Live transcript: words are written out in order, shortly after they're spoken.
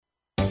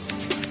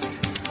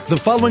The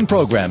following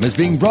program is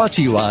being brought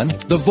to you on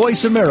the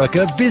Voice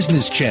America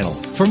Business Channel.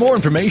 For more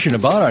information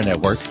about our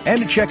network and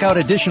to check out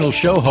additional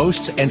show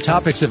hosts and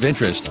topics of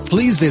interest,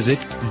 please visit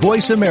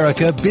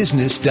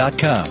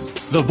voiceamericabusiness.com.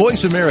 The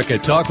Voice America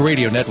Talk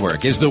Radio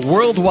Network is the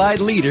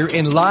worldwide leader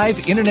in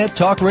live Internet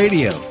talk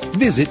radio.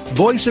 Visit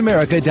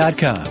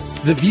voiceamerica.com.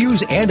 The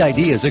views and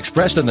ideas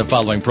expressed on the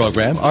following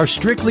program are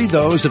strictly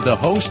those of the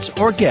hosts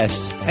or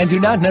guests and do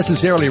not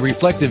necessarily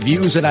reflect the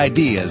views and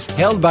ideas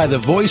held by the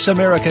Voice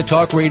America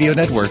Talk Radio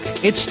Network,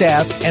 its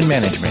staff, and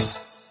management.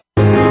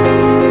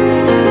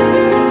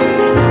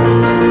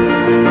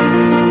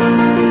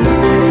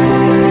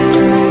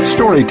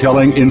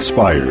 Storytelling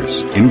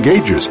inspires,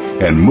 engages,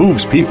 and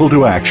moves people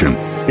to action.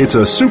 It's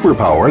a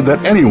superpower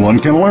that anyone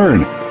can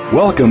learn.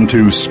 Welcome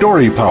to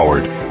Story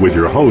Powered with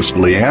your host,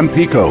 Leanne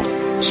Pico.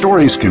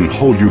 Stories can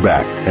hold you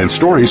back, and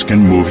stories can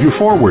move you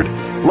forward.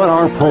 Let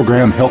our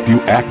program help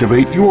you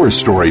activate your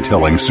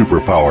storytelling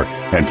superpower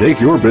and take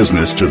your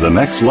business to the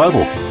next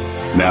level.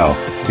 Now,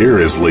 here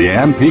is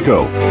Leanne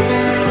Pico.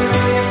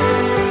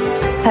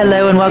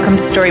 Hello and welcome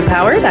to Story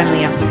Powered. I'm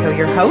Leanne Pico,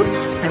 your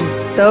host. I'm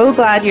so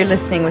glad you're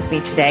listening with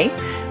me today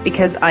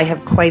because I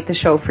have quite the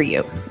show for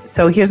you.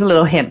 So here's a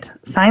little hint.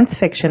 Science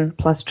fiction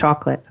plus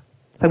chocolate.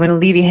 So I'm going to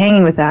leave you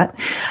hanging with that.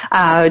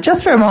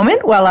 Just for a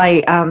moment, while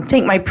I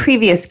thank my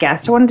previous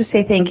guest, I wanted to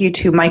say thank you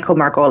to Michael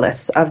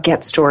Margolis of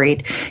Get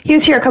Storied. He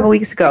was here a couple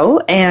weeks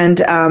ago,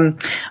 and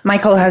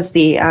Michael has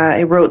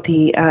wrote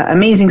the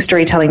amazing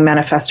storytelling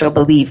manifesto,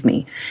 Believe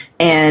Me.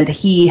 And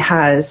he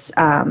has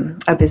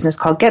a business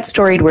called Get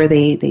Storied where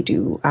they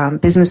do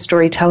business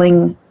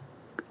storytelling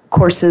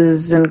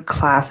courses and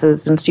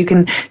classes. And so you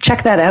can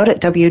check that out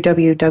at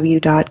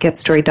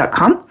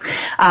www.getstoried.com.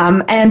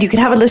 And you can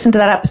have a listen to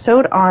that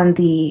episode on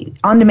the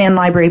on-demand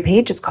library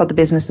page. It's called The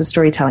Business of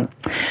Storytelling.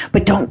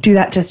 But don't do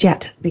that just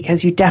yet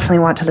because you definitely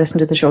want to listen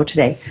to the show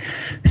today.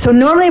 So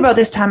normally about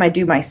this time I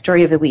do my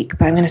story of the week,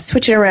 but I'm going to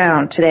switch it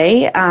around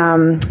today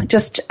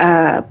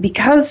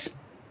because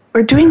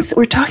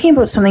we're talking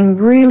about something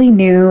really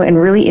new and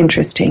really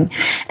interesting.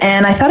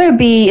 And I thought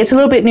it's a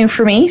little bit new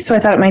for me, so I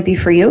thought it might be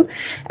for you.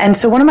 And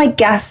so one of my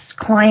guests'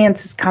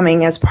 clients is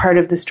coming as part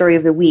of the story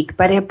of the week,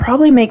 but it'd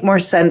probably make more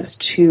sense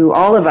to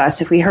all of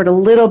us if we heard a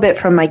little bit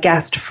from my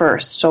guest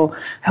first. So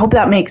I hope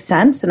that makes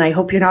sense, and I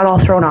hope you're not all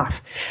thrown off.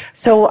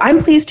 So I'm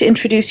pleased to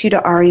introduce you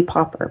to Ari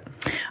Popper.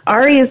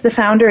 Ari is the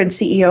founder and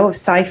CEO of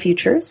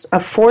SciFutures, a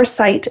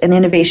foresight and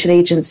innovation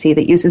agency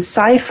that uses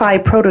sci-fi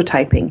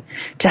prototyping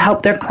to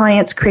help their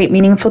clients create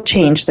meaningful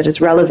change that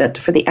is relevant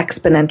for the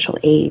exponential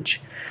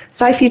age.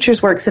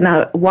 SciFutures works in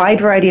a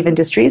wide variety of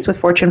industries with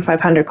Fortune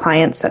 500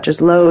 clients such as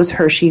Lowe's,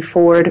 Hershey,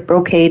 Ford,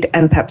 Brocade,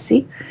 and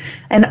Pepsi.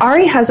 And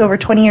Ari has over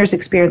 20 years'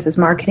 experience as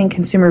marketing,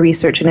 consumer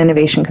research, and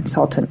innovation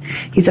consultant.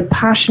 He's a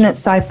passionate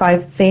sci-fi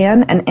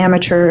fan and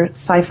amateur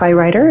sci-fi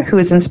writer who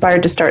is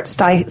inspired to start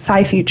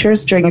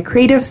SciFutures during a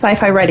creative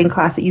sci-fi writing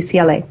class at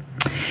UCLA.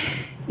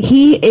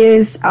 He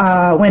is,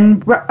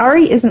 when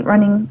Ari isn't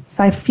running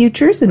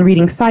SciFutures and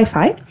reading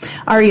sci-fi,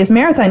 Ari is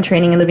marathon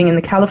training and living in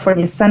the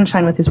California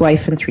sunshine with his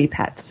wife and 3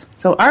 pets.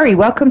 So Ari,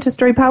 welcome to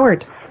Story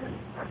Powered.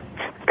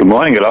 Good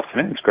morning, good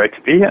afternoon. It's great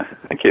to be here.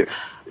 Thank you.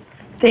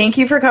 Thank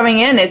you for coming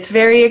in. It's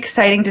very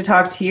exciting to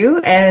talk to you,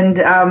 and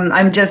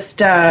I'm just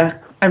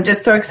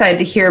so excited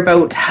to hear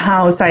about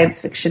how science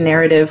fiction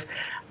narrative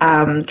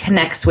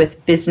connects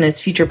with business,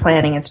 future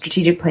planning, and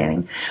strategic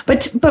planning.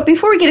 But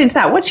before we get into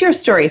that, what's your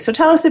story? So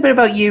tell us a bit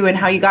about you and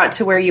how you got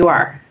to where you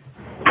are.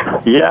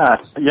 Yeah.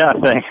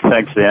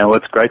 Thanks, Dan. Well,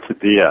 it's great to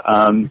be here.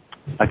 I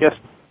guess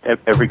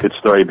every good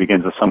story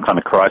begins with some kind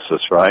of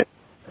crisis, right?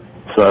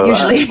 So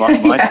usually,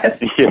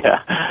 yes.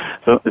 Yeah.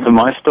 So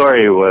my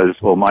story was,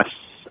 my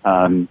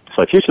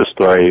SciFutures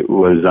story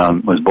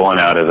was born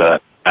out of a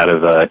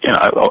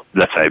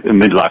let's say a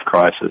midlife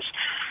crisis.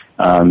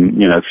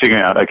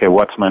 Figuring out, okay,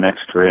 what's my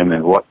next career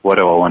move? What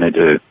do I want to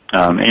do?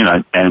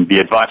 And the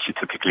advice you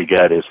typically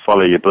get is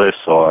follow your bliss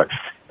or,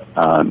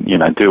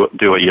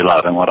 do what you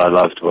love. And what I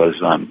loved was,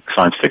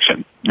 science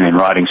fiction and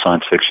writing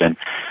science fiction.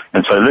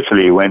 And so I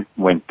literally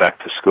went back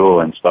to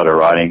school and started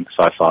writing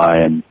sci-fi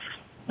and,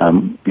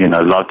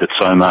 loved it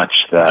so much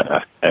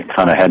that I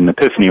kind of had an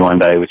epiphany one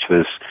day, which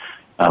was,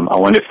 I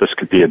wonder if this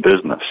could be a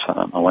business.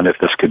 I wonder if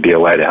this could be a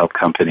way to help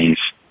companies,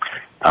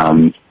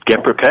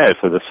 get prepared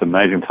for this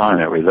amazing time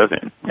that we live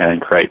in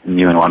and create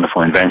new and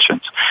wonderful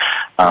inventions.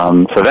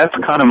 So that's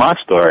kind of my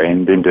story,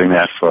 and been doing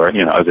that for,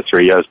 over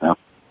 3 years now.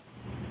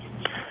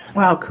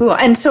 Wow, cool.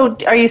 And so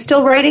are you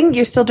still writing?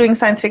 You're still doing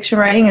science fiction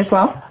writing as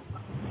well?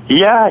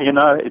 Yeah,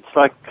 it's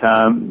like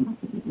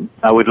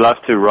I would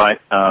love to write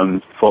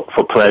for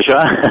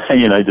pleasure, just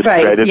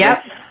right, creatively.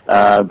 Yep.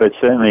 But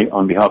certainly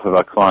on behalf of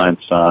our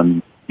clients,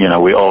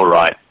 we all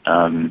write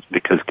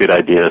because good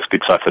ideas,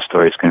 good sci-fi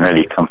stories can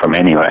really come from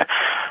anywhere.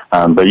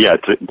 But yeah,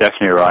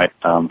 definitely write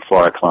for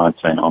our clients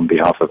and on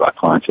behalf of our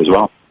clients as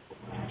well.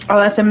 Oh,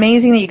 that's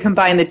amazing that you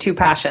combine the two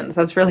passions.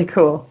 That's really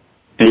cool.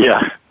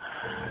 Yeah.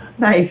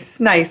 Nice.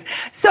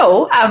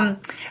 So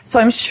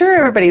I'm sure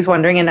everybody's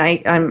wondering, and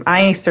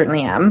I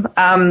certainly am,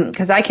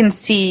 because I can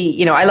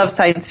see, I love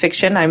science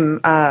fiction.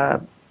 I'm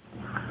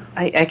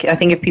I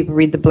think if people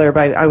read the blurb,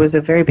 I was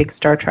a very big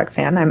Star Trek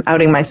fan. I'm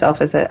outing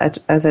myself as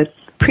a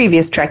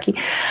previous Trekkie,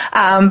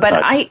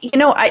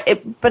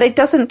 but but it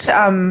doesn't.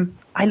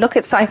 I look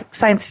at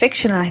science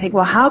fiction and I think,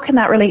 well, how can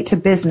that relate to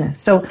business?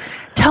 So,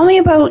 tell me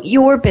about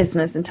your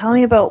business and tell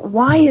me about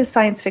why is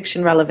science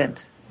fiction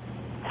relevant?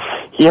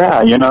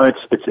 Yeah,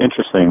 it's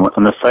interesting.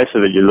 On the face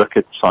of it, you look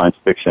at science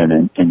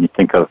fiction and you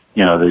think of,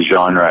 the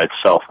genre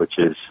itself, which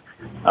is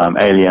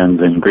aliens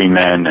and green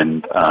men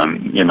and,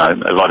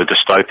 a lot of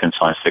dystopian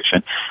science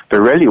fiction. But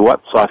really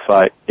what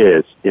sci-fi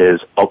is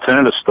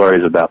alternative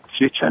stories about the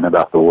future and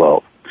about the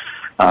world.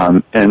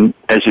 And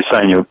as you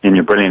say in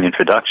your brilliant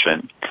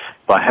introduction,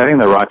 by having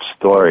the right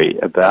story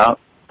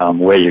about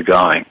where you're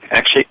going,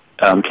 actually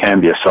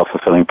can be a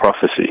self-fulfilling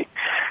prophecy.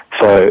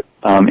 So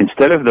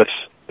instead of this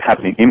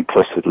happening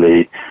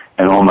implicitly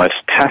and almost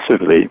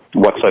passively,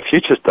 what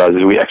SciFutures does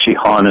is we actually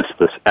harness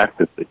this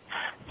actively.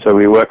 So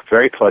we work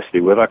very closely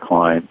with our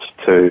clients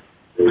to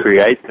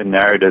create the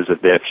narratives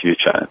of their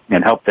future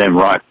and help them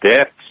write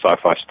their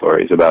sci-fi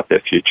stories about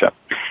their future.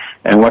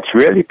 And what's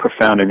really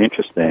profound and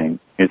interesting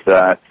is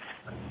that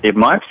it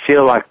might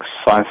feel like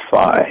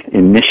sci-fi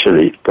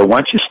initially, but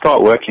once you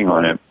start working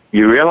on it,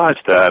 you realize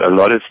that a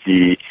lot of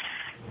the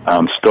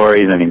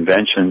stories and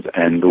inventions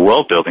and the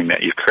world building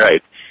that you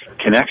create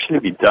can actually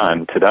be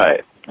done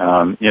today.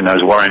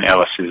 As Warren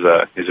Ellis is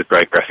a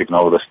great graphic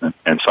novelist and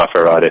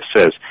sci-fi writer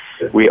says,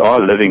 we are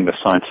living the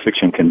science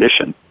fiction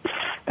condition.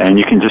 And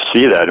you can just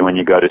see that when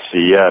you go to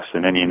CES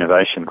and any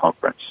innovation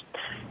conference.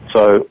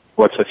 So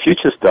what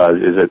SciFutures does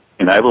is it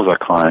enables our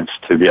clients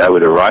to be able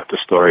to write the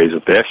stories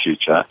of their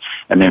future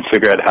and then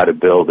figure out how to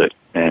build it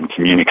and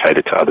communicate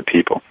it to other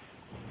people.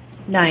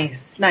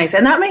 Nice.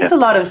 And that makes a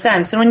lot of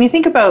sense. And when you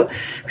think about,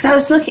 because I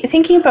was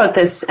thinking about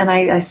this, and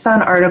I saw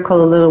an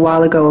article a little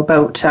while ago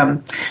about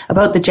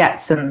the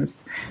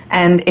Jetsons.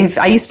 And if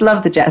I used to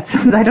love the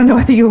Jetsons, I don't know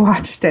whether you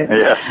watched it,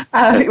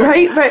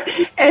 right? But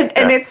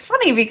and it's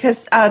funny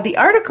because the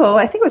article,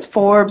 I think it was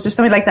Forbes or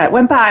something like that,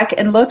 went back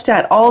and looked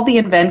at all the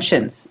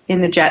inventions in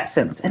the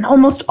Jetsons, and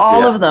almost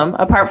all of them,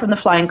 apart from the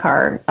flying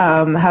car,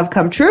 have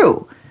come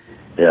true.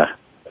 Yeah.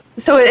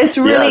 So it's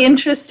really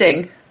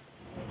interesting.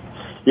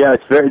 Yeah,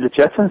 the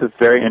Jetsons are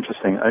very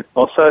interesting.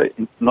 Also,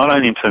 not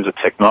only in terms of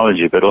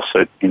technology, but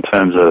also in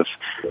terms of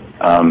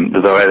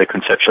the way they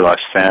conceptualize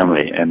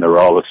family and the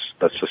role of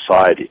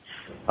society.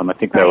 I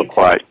think they were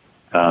quite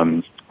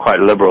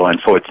liberal and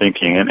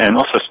forward-thinking, and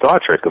also Star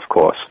Trek, of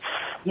course,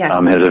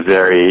 has a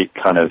very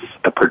kind of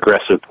a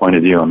progressive point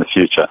of view on the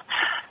future.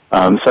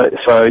 So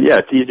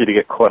it's easy to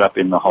get caught up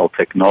in the whole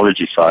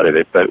technology side of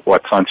it, but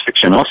what science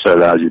fiction also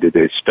allows you to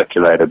do is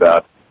speculate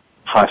about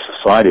how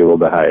society will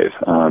behave.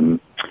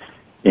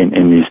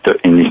 In these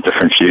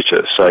different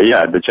futures. So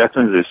the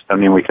Jetsons is,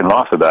 we can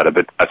laugh about it,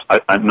 but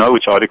I know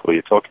which article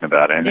you're talking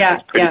about, and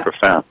it's pretty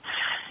profound.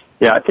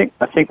 Yeah, I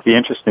think the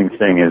interesting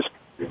thing is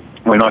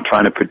we're not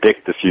trying to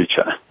predict the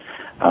future.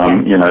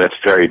 That's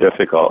very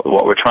difficult.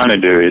 What we're trying to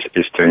do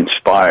is to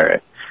inspire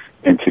it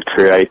and to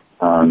create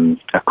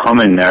a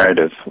common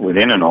narrative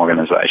within an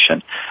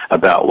organization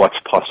about what's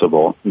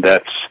possible.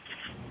 That's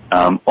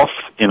off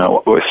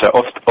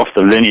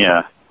the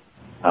linear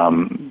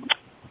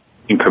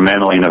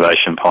incremental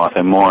innovation path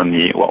and more on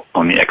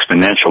the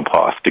exponential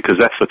path, because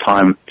that's the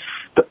time.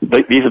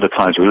 These are the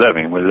times we're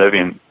living. We're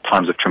living in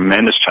times of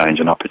tremendous change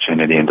and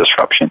opportunity and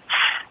disruption.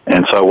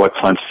 And so what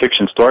science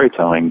fiction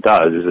storytelling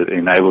does is it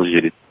enables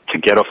you to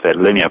get off that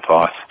linear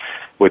path,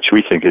 which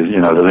we think is,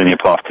 the linear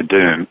path to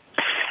doom,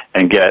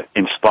 and get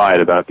inspired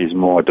about these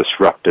more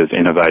disruptive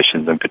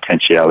innovations and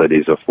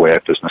potentialities of where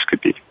business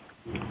could be.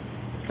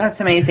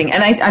 That's amazing.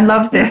 And I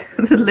love the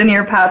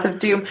linear path of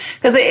doom,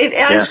 because it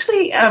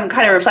actually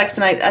kind of reflects,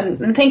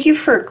 and thank you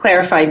for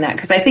clarifying that,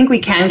 because I think we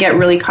can get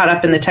really caught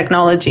up in the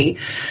technology.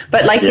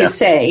 But like you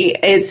say,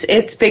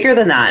 it's bigger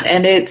than that.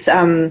 And it's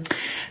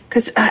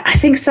because I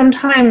think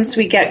sometimes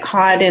we get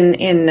caught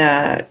in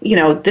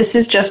this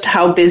is just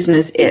how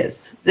business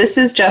is. This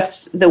is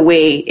just the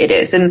way it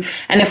is. And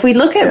if we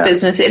look at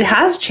business, it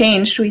has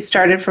changed. We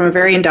started from a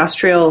very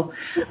industrial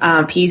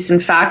piece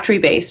and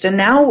factory-based, and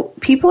now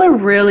people are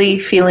really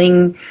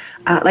feeling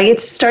like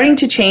it's starting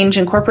to change,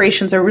 and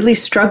corporations are really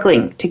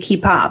struggling to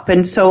keep up.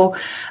 And so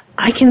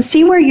I can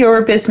see where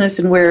your business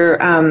and where,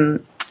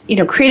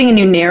 creating a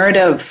new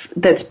narrative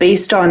that's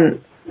based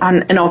on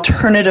an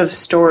alternative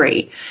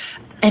story.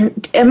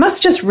 And it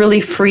must just really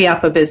free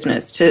up a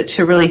business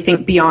to really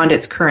think beyond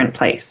its current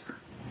place.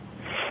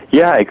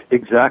 Yeah,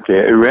 exactly.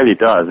 It really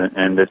does.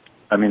 And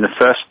the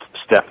first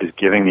step is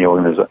giving the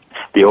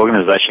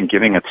organization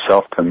giving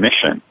itself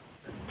permission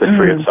to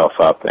free itself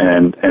up.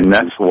 And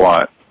that's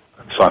what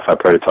sci-fi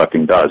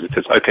prototyping does. It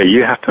says, okay,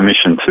 you have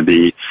permission to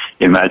be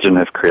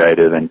imaginative,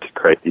 creative, and to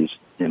create these,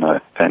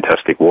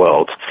 fantastic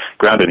worlds,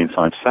 grounded in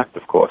science fact,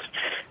 of course.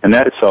 And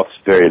that itself is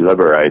very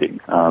liberating,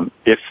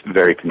 if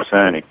very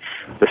concerning.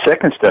 The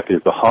second step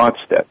is the hard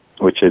step,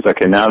 which is,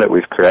 okay, now that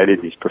we've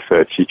created these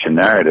preferred future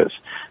narratives,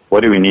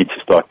 what do we need to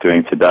start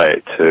doing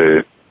today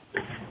to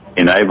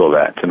enable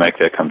that, to make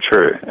that come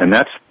true? And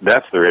that's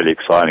the really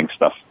exciting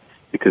stuff,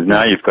 because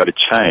now you've got to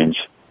change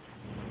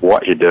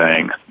what you're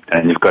doing,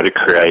 and you've got to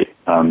create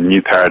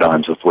new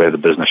paradigms of where the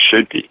business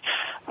should be.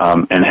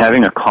 And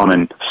having a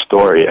common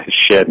story, a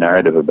shared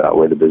narrative about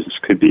where the business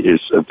could be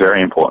is a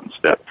very important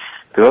step.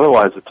 Because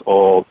otherwise it's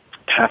all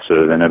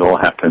passive and it all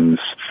happens,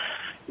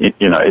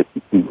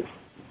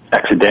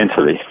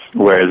 accidentally.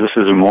 Whereas this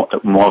is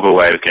more of a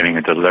way of getting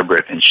a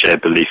deliberate and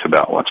shared belief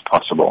about what's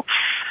possible.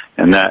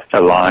 And that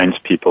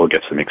aligns people,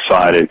 gets them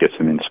excited, gets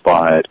them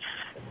inspired,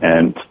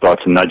 and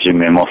starts nudging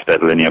them off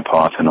that linear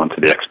path and onto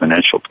the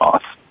exponential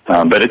path.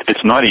 But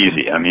it's not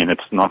easy. I mean,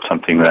 it's not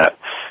something that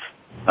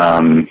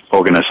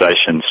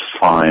organizations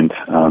find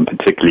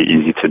particularly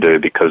easy to do,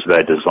 because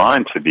they're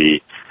designed to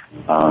be,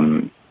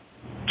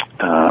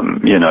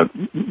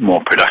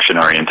 more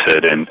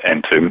production-oriented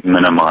and to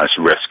minimize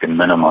risk and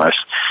minimize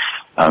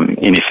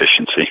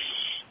inefficiency.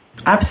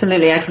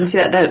 Absolutely, I can see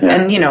that.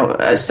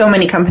 And, so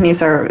many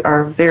companies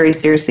are very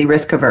seriously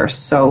risk-averse,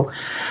 so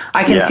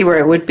I can see where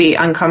it would be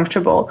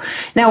uncomfortable.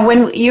 Now,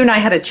 when you and I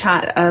had a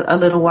chat a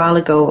little while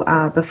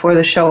ago before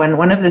the show, and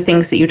one of the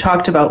things that you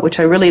talked about, which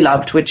I really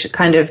loved, which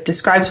kind of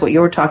describes what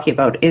you're talking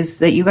about, is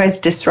that you guys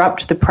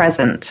disrupt the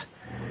present.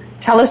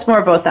 Tell us more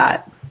about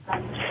that.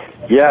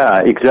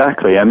 Yeah,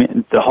 exactly. I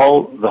mean, the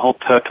whole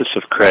purpose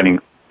of creating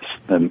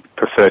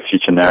preferred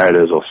future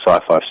narratives or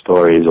sci-fi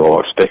stories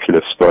or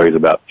speculative stories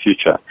about the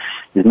future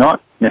is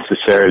not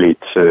necessarily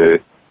to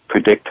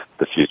predict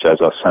the future, as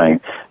I was saying,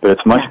 but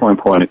it's much more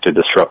important to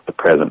disrupt the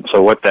present.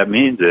 So what that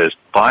means is,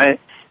 by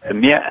the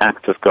mere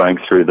act of going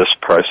through this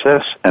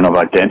process and of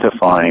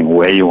identifying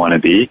where you want to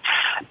be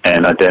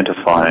and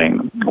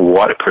identifying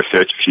what a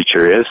preferred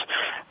future is,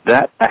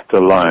 that act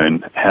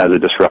alone has a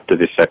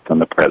disruptive effect on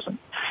the present.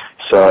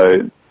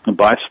 So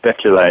by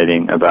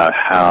speculating about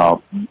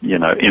how,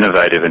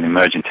 innovative and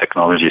emerging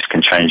technologies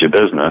can change a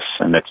business,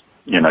 and let's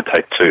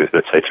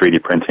say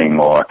 3D printing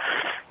or,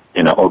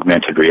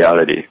 augmented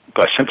reality,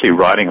 by simply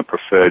writing a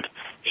preferred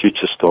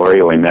future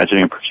story or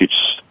imagining a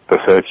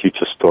preferred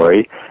future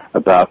story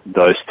about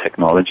those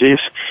technologies,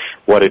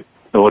 what it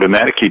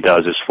automatically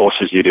does is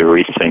forces you to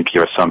rethink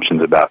your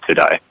assumptions about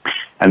today.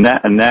 And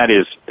that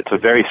is, it's a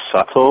very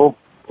subtle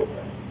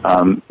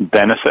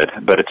benefit,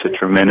 but it's a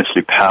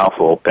tremendously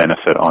powerful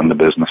benefit on the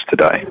business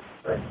today.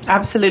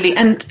 Absolutely.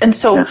 And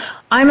so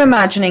I'm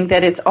imagining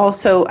that it's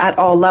also at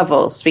all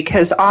levels,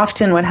 because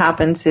often what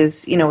happens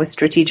is, with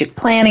strategic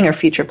planning or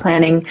future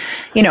planning,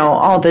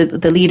 all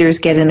the leaders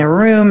get in a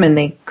room and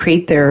they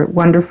create their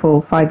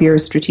wonderful 5-year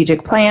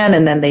strategic plan,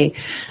 and then they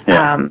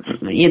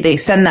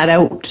send that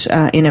out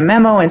in a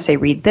memo and say,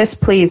 read this,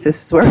 please,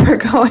 this is where we're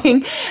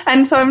going.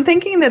 And so I'm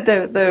thinking that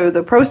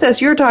the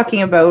process you're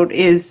talking about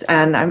is,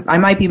 and I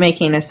might be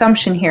making an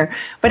assumption here,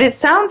 but it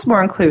sounds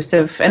more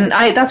inclusive. And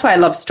that's why I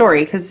love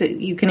story, because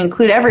you can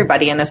include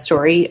everybody in a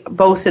story,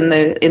 both in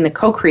the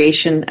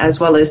co-creation as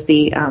well as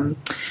the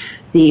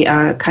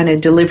kind of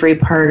delivery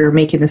part or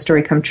making the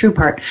story come true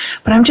part.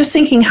 But I'm just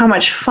thinking how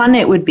much fun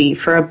it would be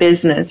for a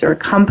business or a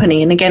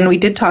company. And again, we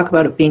did talk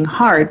about it being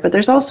hard, but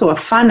there's also a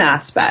fun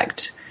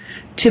aspect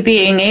to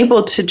being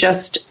able to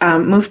just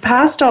move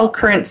past all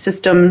current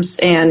systems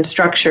and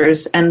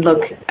structures and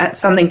look at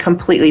something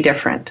completely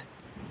different.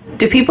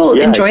 Do people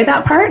enjoy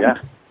that part? Yeah.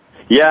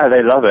 Yeah,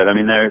 they love it. I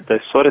mean,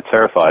 they're sort of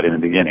terrified in the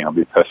beginning, I'll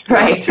be perfectly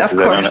honest. Right, of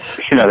course.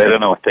 They don't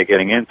know what they're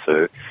getting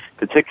into,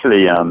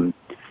 particularly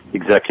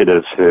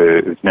executives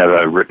who've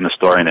never written a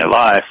story in their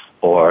life,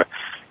 or,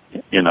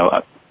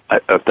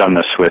 I've done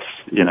this with,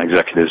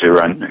 executives who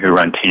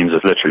run teams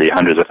of literally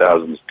hundreds of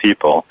thousands of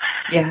people.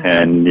 Yeah.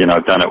 And,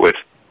 I've done it with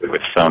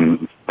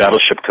some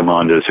battleship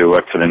commanders who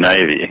work for the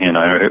Navy, who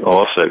are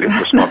also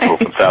responsible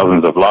for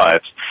thousands of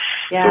lives.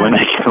 Yeah.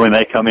 So when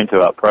they come into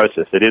our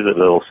process, it is a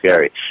little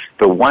scary.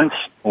 But once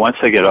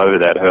they get over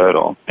that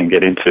hurdle and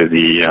get into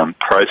the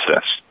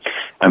process,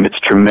 it's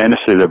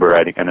tremendously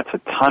liberating, and it's a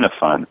ton of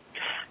fun.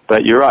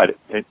 But you're right,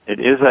 it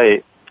is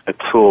a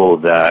tool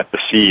that the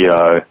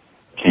CEO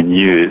can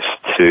use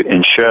to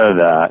ensure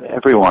that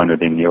everyone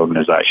within the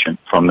organization,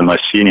 from the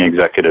most senior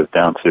executive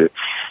down to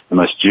the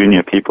most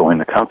junior people in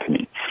the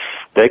company,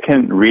 they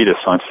can read a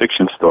science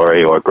fiction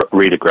story or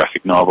read a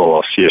graphic novel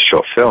or see a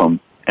short film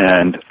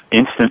and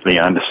instantly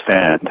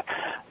understand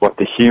what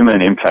the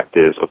human impact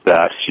is of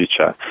that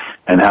future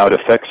and how it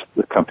affects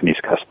the company's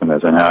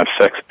customers and how it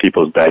affects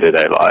people's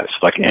day-to-day lives,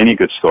 like any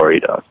good story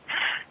does.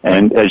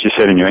 And as you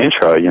said in your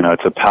intro,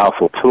 it's a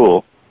powerful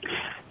tool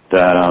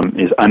that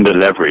is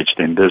under-leveraged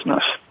in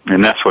business.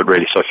 And that's what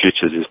really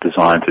SciFutures is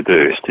designed to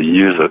do, is to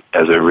use it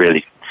as a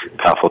really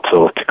powerful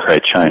tool to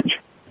create change.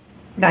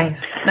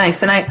 Nice.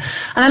 And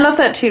I love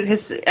that too,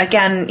 because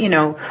again,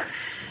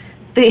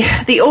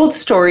 the old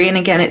story, and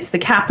again, it's the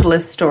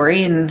capitalist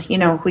story, and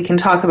we can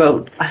talk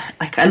about.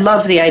 I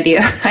love the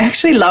idea. I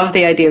actually love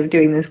the idea of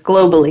doing this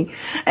globally,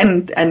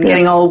 and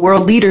getting all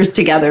world leaders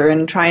together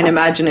and try and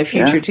imagine a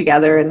future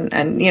together, and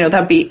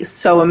that'd be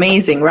so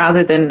amazing,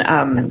 rather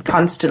than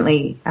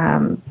constantly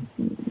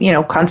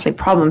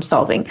problem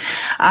solving.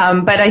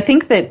 But I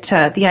think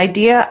that the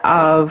idea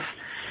of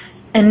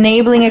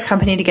enabling a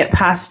company to get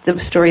past the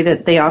story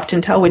that they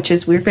often tell, which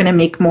is we're going to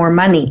make more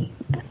money.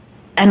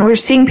 And we're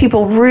seeing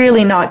people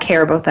really not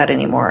care about that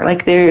anymore.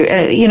 Like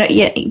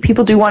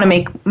people do want to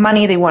make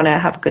money, they want to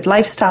have a good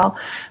lifestyle,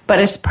 but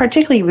it's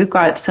particularly we've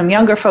got some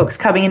younger folks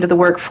coming into the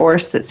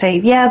workforce that say,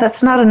 yeah,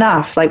 that's not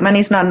enough. Like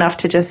money's not enough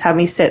to just have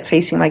me sit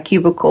facing my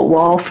cubicle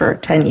wall for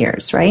 10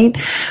 years, right?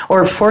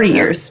 Or 40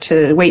 years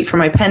to wait for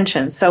my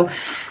pension. So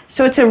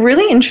it's a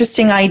really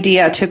interesting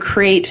idea to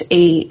create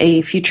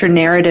a future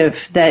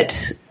narrative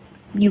that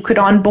you could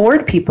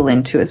onboard people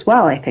into as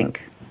well, I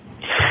think.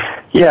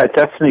 Yeah, it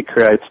definitely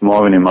creates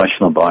more of an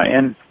emotional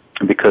buy-in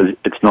because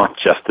it's not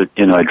just a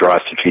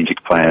dry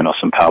strategic plan or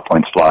some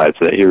PowerPoint slides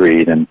that you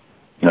read and,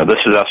 this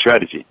is our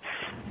strategy.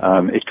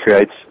 It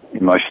creates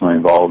emotional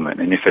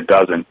involvement, and if it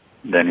doesn't,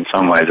 then in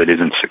some ways it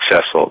isn't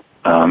successful.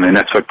 And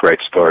that's what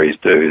great stories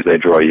do, is they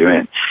draw you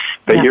in.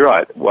 But You're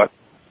right,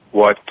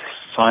 what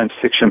science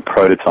fiction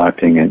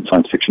prototyping and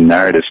science fiction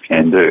narratives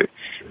can do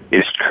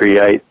is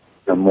create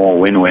a more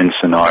win-win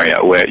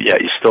scenario where,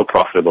 you're still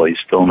profitable, you're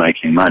still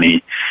making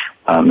money,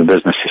 the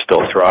business is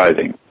still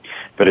thriving,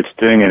 but it's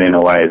doing it in a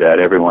way that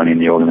everyone in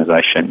the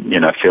organization,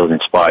 feels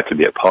inspired to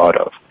be a part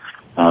of.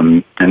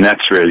 And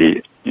that's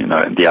really,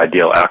 the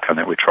ideal outcome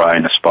that we try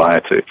and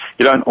aspire to.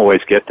 You don't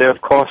always get there,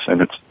 of course,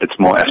 and it's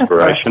more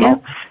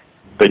aspirational,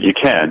 but you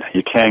can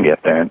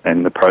get there,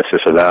 and the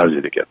process allows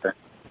you to get there.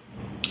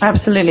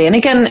 Absolutely. And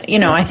again,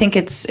 I think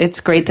it's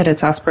great that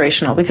it's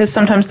aspirational because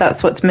sometimes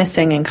that's what's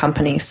missing in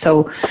companies.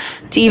 So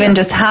to even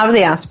just have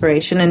the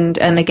aspiration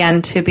and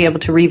again, to be able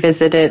to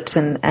revisit it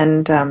and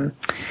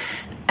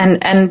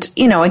again,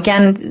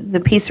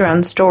 the piece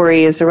around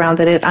story is around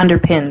that it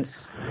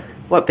underpins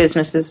what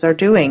businesses are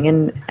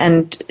doing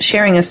and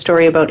sharing a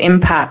story about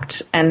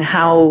impact and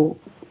how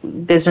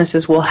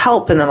businesses will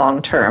help in the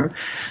long term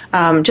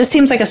just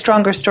seems like a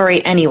stronger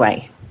story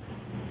anyway.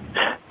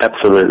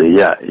 Absolutely,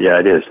 yeah,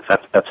 it is.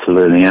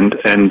 Absolutely,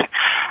 and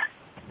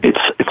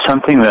it's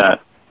something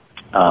that,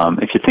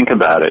 if you think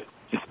about it,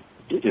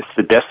 if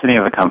the destiny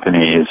of a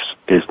company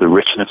is the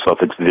richness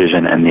of its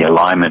vision and the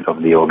alignment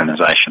of the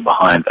organization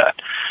behind that,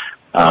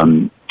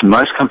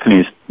 most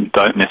companies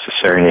don't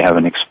necessarily have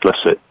an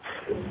explicit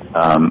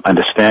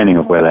understanding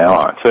of where they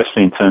are.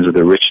 Firstly, in terms of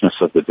the richness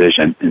of the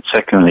vision, and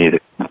secondly,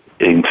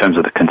 in terms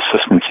of the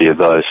consistency of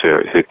those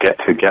who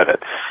get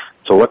it.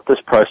 So what this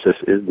process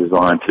is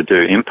designed to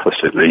do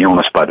implicitly,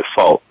 almost by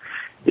default,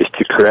 is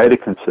to create a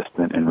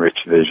consistent and rich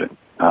vision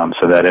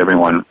so that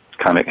everyone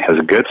kind of has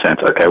a good sense,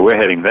 okay, we're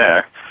heading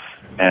there,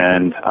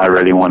 and I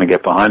really want to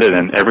get behind it,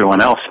 and everyone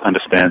else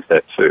understands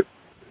that too.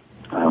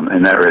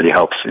 And that really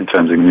helps in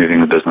terms of moving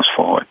the business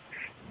forward.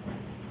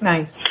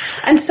 Nice.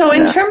 And so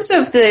in terms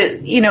of the,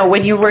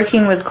 when you're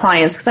working with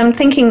clients, because I'm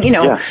thinking,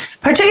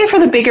 particularly for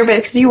the bigger,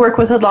 because you work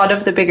with a lot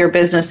of the bigger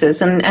businesses,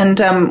 and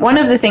one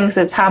of the things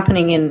that's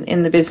happening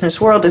in the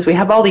business world is we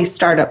have all these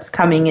startups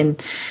coming in,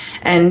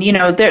 and,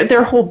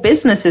 their whole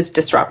business is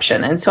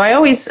disruption. And so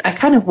I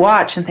kind of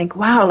watch and think,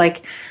 wow,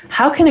 like,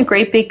 how can a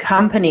great big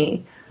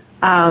company,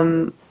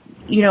 move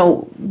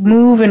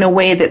in a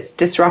way that's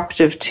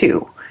disruptive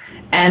too?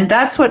 And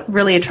that's what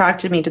really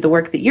attracted me to the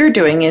work that you're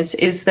doing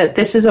is that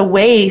this is a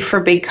way for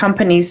big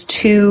companies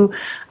to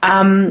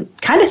kind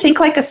of think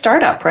like a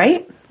startup,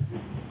 right?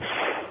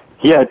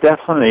 Yeah,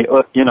 definitely.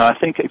 I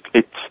think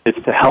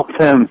it's to help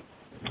them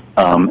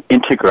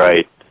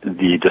integrate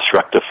the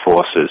disruptive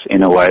forces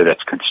in a way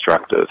that's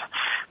constructive.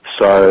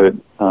 So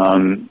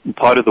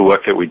part of the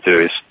work that we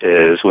do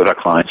is with our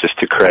clients is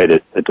to create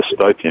a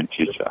dystopian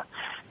future.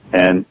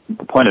 And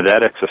the point of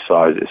that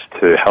exercise is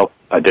to help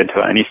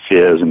identify any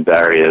fears and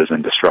barriers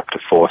and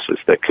disruptive forces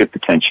that could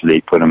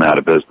potentially put them out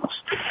of business.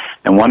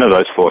 And one of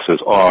those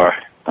forces are,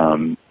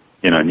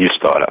 new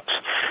startups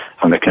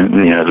that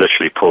can,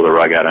 literally pull the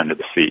rug out under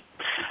the feet.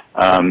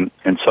 And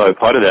so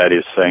part of that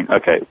is saying,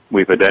 okay,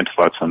 we've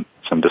identified some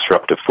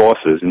disruptive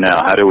forces.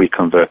 Now, how do we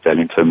convert that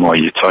into a more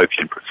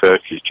utopian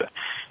preferred future?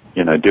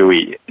 Do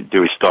we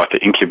start to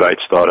incubate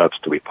startups?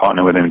 Do we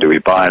partner with them? Do we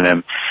buy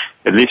them?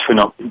 At least we're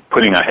not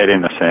putting our head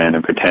in the sand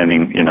and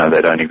pretending,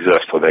 they don't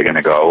exist or they're going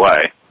to go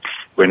away.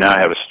 We now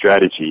have a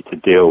strategy to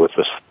deal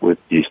with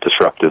these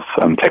disruptive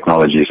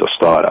technologies or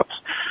startups.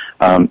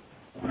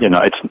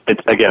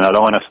 It's again, I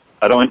don't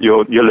want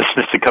your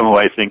listeners to come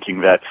away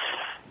thinking that,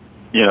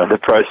 the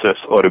process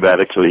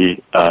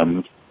automatically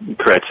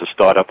creates a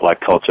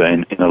startup-like culture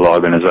in a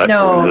large organization.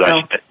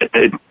 No.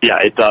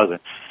 It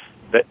doesn't.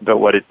 But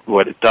what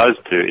it does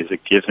do is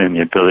it gives them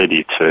the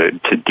ability to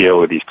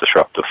deal with these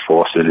disruptive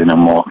forces in a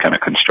more kind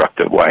of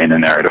constructive way in a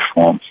narrative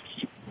form.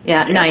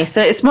 Yeah, nice.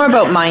 So it's more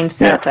about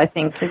mindset, I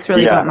think. It's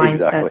really about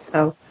mindset.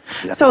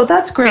 Exactly. So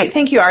that's great.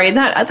 Thank you, Ari. And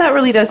that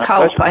really does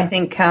help, I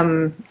think,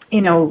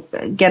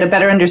 get a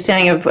better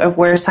understanding of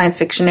where science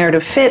fiction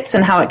narrative fits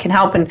and how it can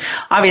help. And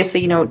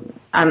obviously,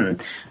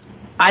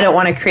 I don't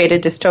want to create a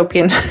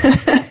dystopian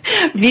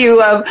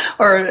view of,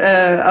 or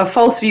a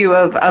false view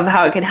of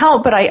how it can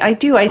help, but I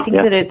think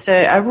that it's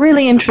a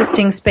really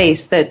interesting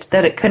space that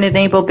it can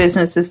enable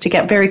businesses to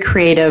get very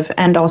creative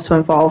and also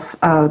involve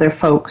their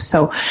folks.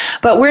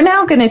 But we're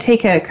now going to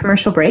take a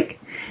commercial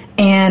break,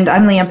 and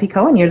I'm Leanne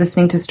Picot, and you're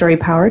listening to Story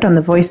Powered on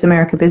the Voice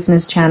America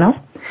Business Channel.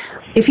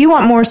 If you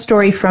want more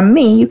story from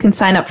me, you can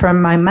sign up for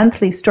my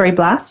monthly story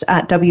blast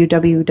at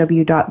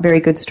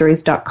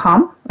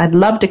www.verygoodstories.com. I'd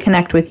love to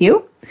connect with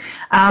you.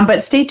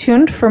 But stay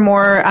tuned for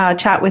more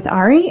chat with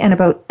Ari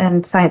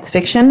and science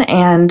fiction.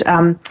 And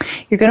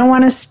you're going to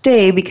want to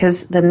stay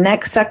because the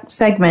next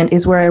segment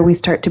is where we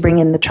start to bring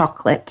in the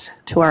chocolate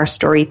to our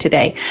story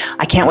today.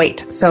 I can't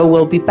wait. So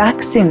we'll be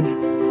back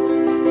soon.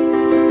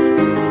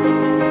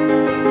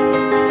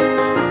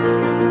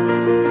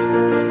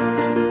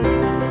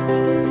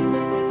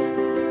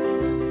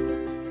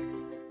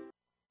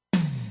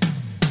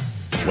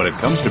 When it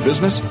comes to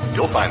business,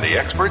 you'll find the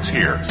experts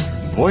here.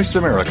 Voice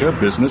America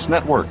Business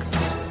Network.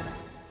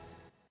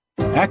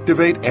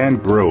 Activate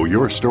and grow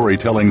your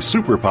storytelling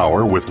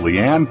superpower with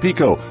Leanne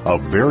Pico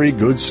of Very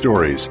Good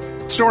Stories.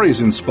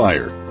 Stories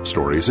inspire,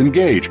 stories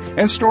engage,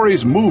 and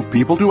stories move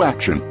people to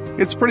action.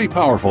 It's pretty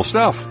powerful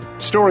stuff.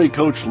 Story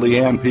coach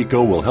Leanne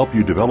Pico will help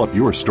you develop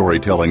your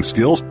storytelling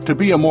skills to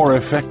be a more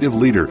effective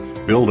leader,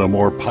 build a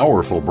more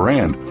powerful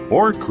brand,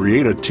 or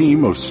create a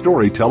team of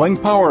storytelling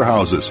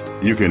powerhouses.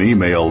 You can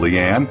email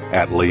Leanne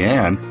at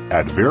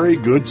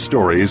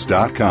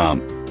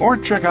verygoodstories.com or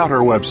check out her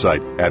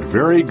website at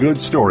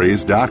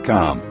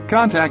verygoodstories.com.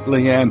 Contact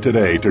Leanne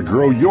today to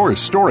grow your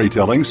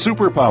storytelling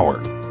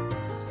superpower.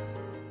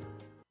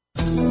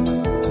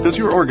 Does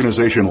your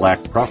organization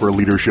lack proper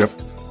leadership?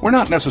 We're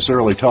not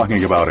necessarily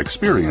talking about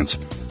experience,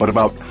 but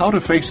about how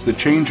to face the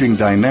changing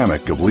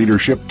dynamic of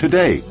leadership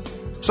today.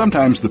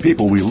 Sometimes the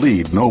people we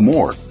lead know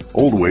more.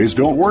 Old ways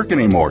don't work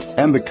anymore,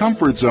 and the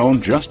comfort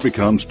zone just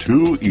becomes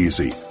too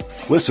easy.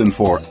 Listen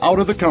for Out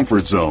of the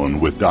Comfort Zone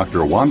with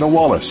Dr. Wanda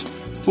Wallace.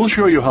 We'll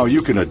show you how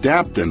you can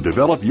adapt and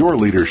develop your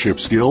leadership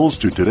skills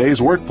to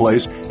today's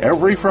workplace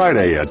every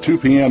Friday at 2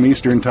 p.m.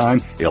 Eastern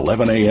Time,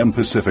 11 a.m.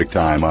 Pacific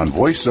Time on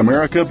Voice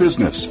America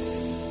Business.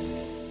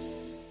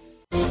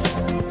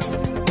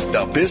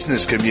 The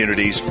business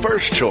community's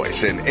first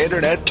choice in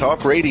Internet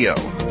Talk Radio.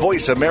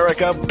 Voice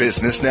America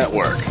Business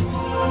Network.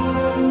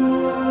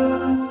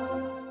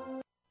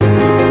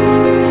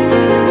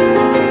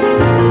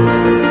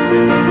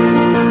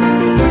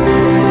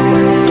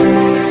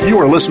 You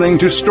are listening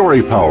to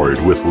Story Powered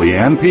with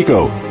Leanne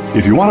Pico.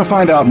 If you want to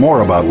find out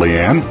more about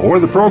Leanne or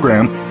the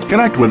program,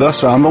 connect with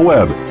us on the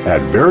web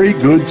at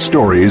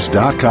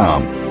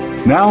verygoodstories.com.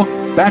 Now,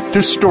 back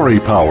to Story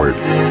Powered.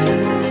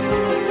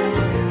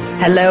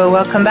 Hello,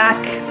 welcome back.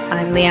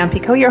 I'm Leanne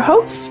Pico, your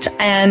host.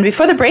 And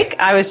before the break,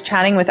 I was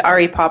chatting with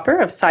Ari Popper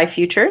of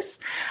SciFutures.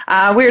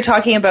 We were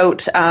talking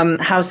about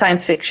how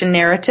science fiction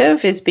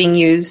narrative is being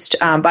used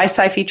by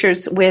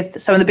SciFutures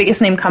with some of the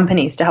biggest name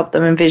companies to help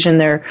them envision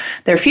their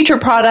future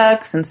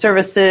products and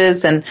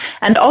services and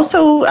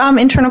also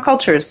internal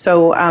cultures.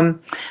 So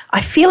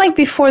I feel like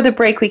before the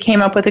break, we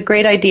came up with a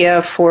great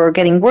idea for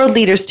getting world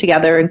leaders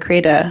together and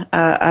create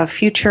a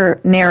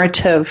future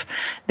narrative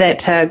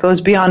that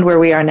goes beyond where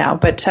we are now.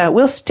 But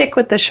we'll stick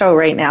with the show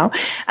right now.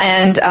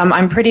 And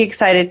I'm pretty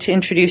excited to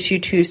introduce you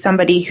to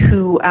somebody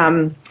who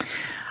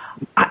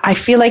I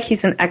feel like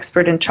he's an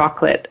expert in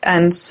chocolate.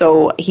 And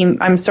so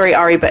I'm sorry,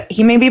 Ari, but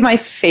he may be my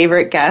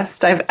favorite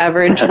guest I've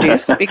ever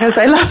introduced because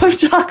I love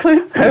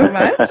chocolate so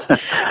much.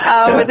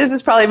 But this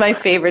is probably my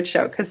favorite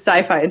show because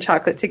sci-fi and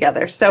chocolate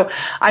together. So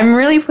I'm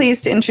really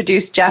pleased to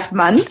introduce Jeff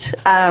Mundt.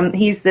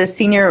 He's the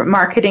Senior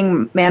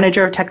Marketing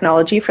Manager of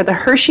Technology for the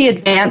Hershey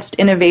Advanced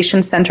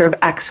Innovation Center of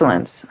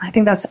Excellence. I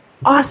think that's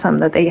awesome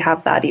that they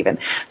have that even.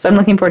 So I'm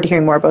looking forward to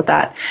hearing more about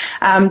that.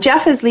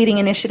 Jeff is leading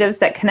initiatives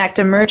that connect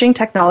emerging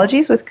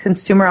technologies with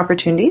consumer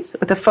opportunities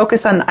with a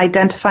focus on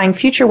identifying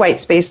future white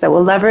space that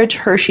will leverage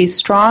Hershey's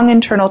strong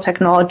internal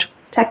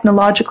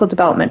technological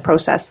development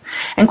process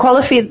and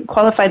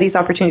qualify these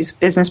opportunities with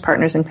business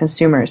partners and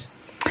consumers.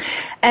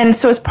 And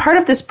so as part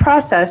of this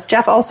process,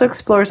 Jeff also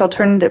explores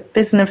alternative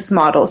business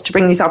models to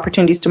bring these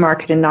opportunities to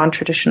market in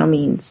non-traditional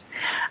means.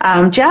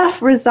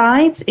 Jeff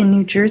resides in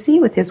New Jersey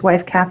with his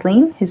wife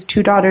Kathleen, his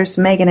two daughters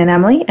Megan and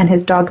Emily, and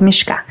his dog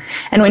Mishka.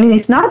 And when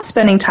he's not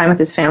spending time with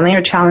his family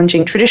or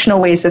challenging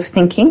traditional ways of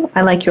thinking,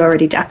 I like you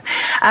already, Jeff,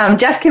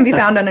 Jeff can be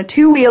found on a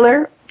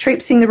two-wheeler,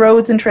 traipsing the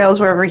roads and trails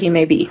wherever he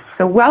may be.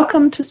 So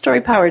welcome to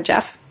Story Power,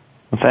 Jeff.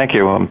 Well, thank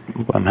you.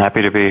 I'm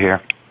happy to be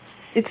here.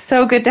 It's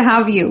so good to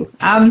have you.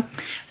 One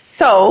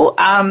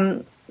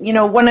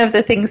of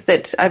the things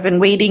that I've been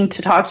waiting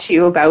to talk to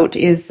you about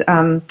is,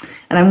 and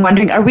I'm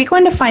wondering, are we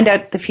going to find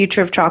out the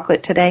future of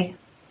chocolate today?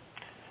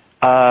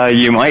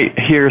 You might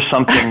hear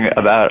something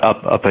about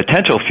a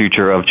potential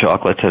future of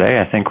chocolate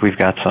today. I think we've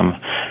got some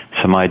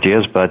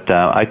ideas, but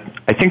I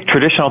think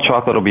traditional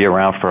chocolate will be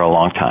around for a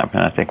long time,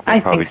 and I think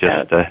we'll probably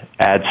just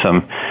add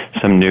some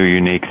new,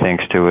 unique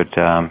things to it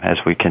as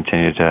we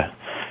continue to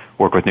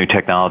work with new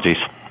technologies.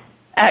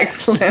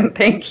 Excellent.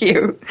 Thank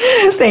you.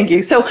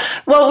 So,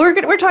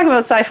 we're talking about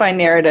sci-fi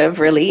narrative,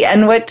 really,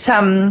 and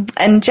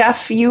and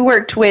Jeff, you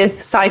worked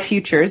with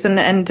SciFutures, and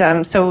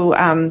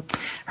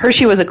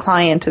Hershey was a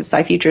client of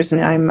SciFutures,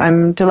 and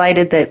I'm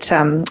delighted that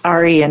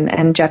Ari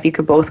and Jeff, you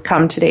could both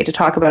come today to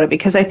talk about it,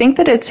 because I think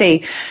that it's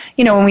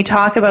when we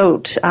talk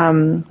about,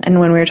 and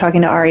when we were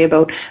talking to Ari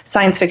about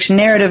science fiction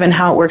narrative and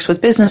how it works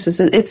with businesses,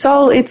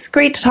 it's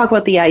great to talk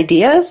about the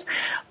ideas,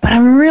 but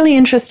I'm really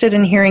interested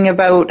in hearing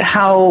about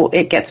how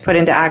it gets put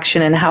into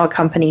action and how a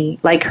company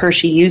like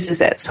Hershey uses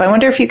it. So I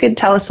wonder if you could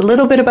tell us a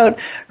little bit about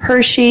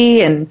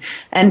Hershey and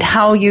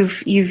how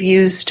you've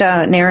used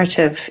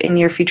narrative in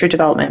your future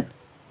development.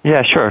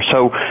 Yeah, sure.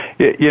 So,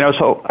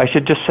 so I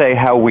should just say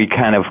how we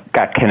kind of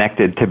got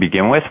connected to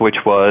begin with, which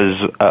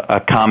was a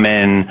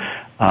common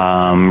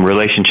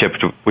relationship,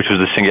 which was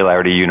the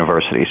Singularity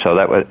University. So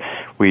that was,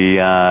 we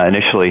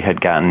initially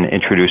had gotten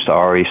introduced to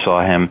Ari,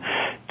 saw him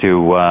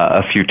do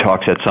a few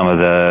talks at some of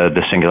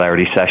the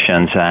Singularity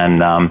sessions,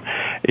 and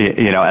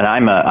and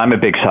I'm a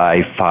big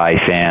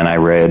sci-fi fan. I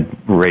read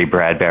Ray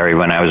Bradbury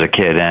when I was a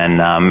kid, and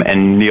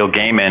Neil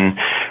Gaiman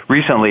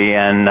recently,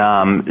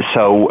 and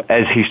so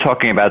as he's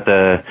talking about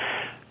the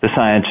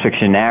science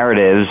fiction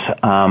narratives,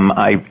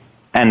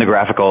 and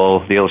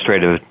the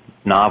illustrative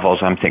novels,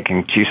 I'm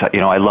thinking, geez,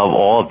 I love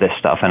all of this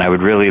stuff, and I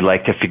would really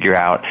like to figure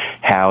out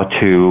how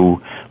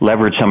to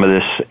leverage some of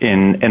this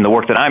in the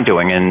work that I'm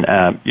doing.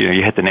 And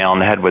you hit the nail on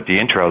the head with the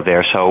intro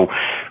there. So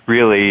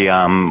really,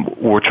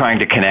 we're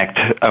trying to connect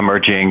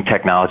emerging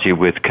technology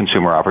with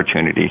consumer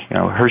opportunity.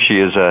 Hershey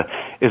is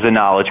a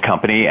knowledge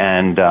company,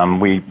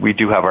 and we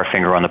do have our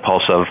finger on the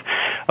pulse of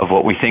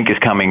what we think is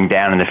coming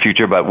down in the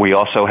future. But we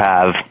also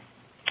have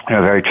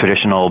a very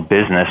traditional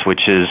business,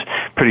 which is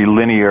pretty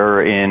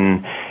linear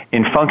in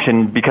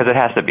function because it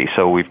has to be.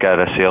 So we've got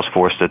a sales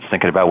force that's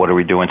thinking about what are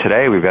we doing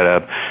today. We've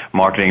got a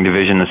marketing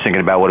division that's thinking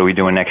about what are we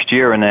doing next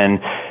year. And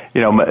then,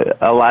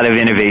 a lot of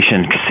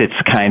innovation sits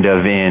kind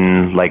of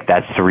in like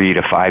that 3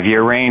 to 5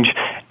 year range.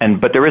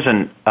 But there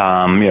isn't,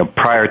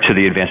 prior to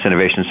the Advanced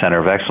Innovation Center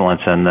of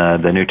Excellence and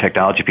the new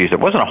technology piece, there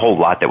wasn't a whole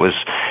lot that was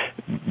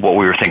what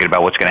we were thinking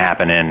about what's going to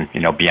happen in,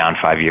 beyond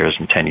 5 years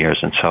and 10 years.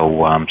 And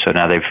so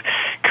now they've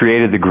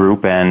created the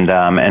group and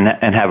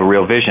have a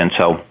real vision.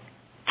 So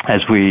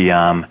as we,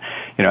 as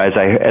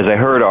I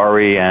heard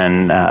Ari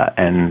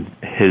and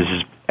his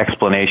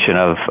explanation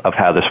of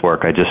how this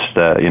worked, I just,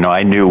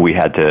 I knew we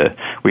had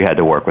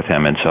to work with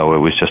him, and so it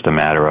was just a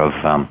matter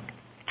of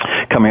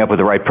coming up with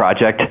the right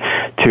project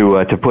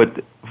to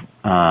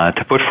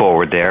put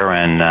forward there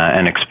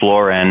and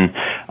explore. And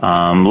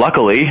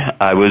luckily,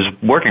 I was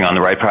working on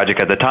the right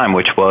project at the time,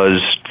 which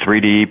was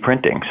 3D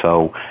printing.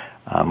 So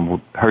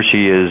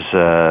Hershey is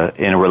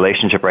in a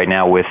relationship right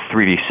now with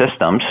 3D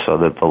Systems, so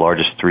that the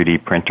largest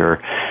 3D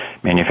printer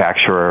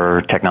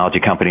manufacturer technology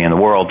company in the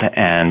world,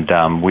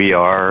 and we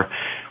are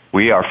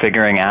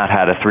figuring out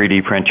how to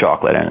 3D print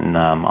chocolate. And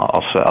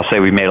I'll say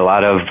we've made a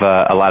lot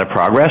of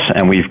progress,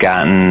 and we've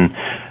gotten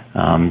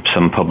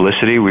some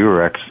publicity. We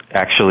were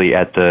actually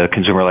at the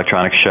Consumer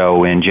Electronics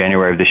Show in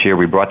January of this year.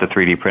 We brought the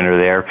 3D printer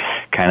there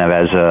kind of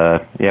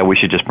as we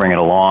should just bring it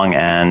along.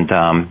 And,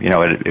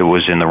 it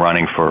was in the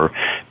running for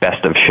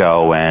Best of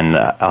Show. And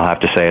I'll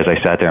have to say, as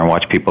I sat there and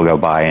watched people go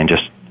by and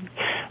just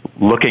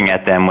looking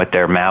at them with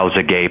their mouths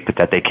agape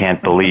that they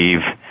can't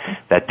believe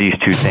that these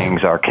two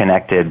things are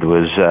connected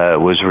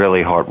was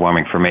really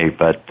heartwarming for me.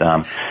 But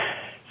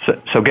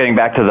so getting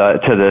back to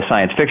the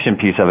science fiction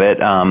piece of it,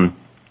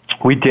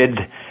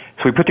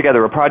 we put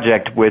together a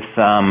project with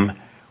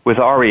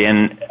Ari,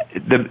 and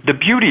the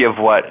beauty of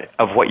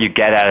what you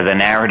get out of the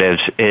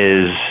narratives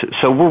is,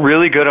 so we're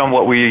really good on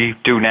what we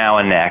do now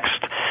and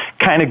next,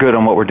 kind of good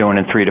on what we're doing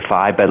in 3 to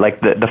 5, but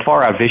like the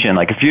far out vision,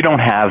 like if you don't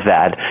have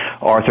that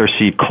Arthur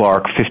C.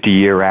 Clarke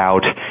 50-year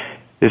out,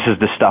 this is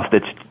the stuff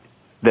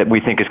that we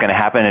think is going to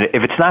happen. And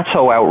if it's not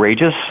so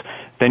outrageous,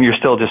 then you're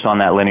still just on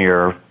that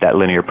linear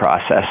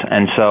process.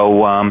 And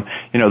so,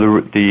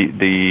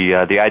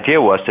 the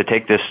idea was to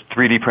take this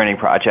 3D printing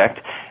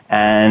project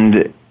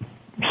and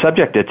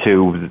subject it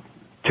to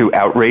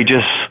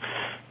outrageous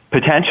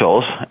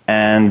potentials,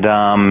 and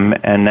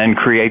then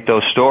create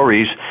those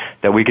stories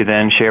that we could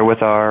then share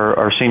with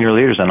our senior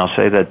leaders. And I'll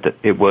say that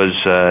it was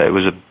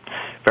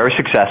very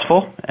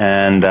successful,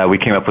 and we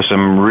came up with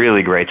some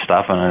really great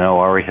stuff. And I know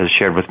Ari has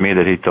shared with me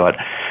that he thought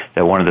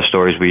that one of the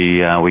stories we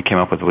came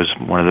up with was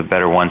one of the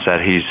better ones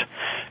that he's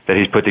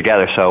put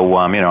together. So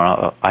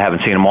I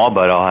haven't seen them all,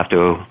 but I'll have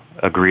to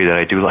agree that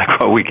I do like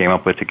what we came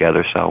up with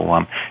together.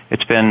 So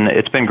it's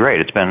been great.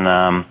 It's been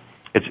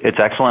it's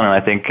excellent, and I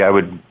think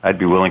I'd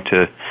be willing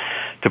to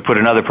put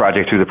another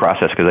project through the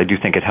process, because I do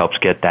think it helps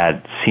get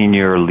that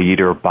senior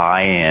leader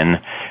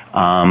buy-in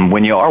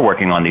when you are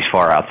working on these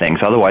far-out things.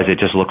 Otherwise, it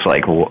just looks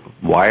like,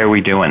 why are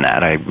we doing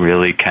that? I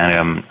really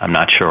I'm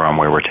not sure on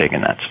where we're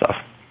taking that stuff.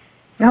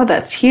 Oh,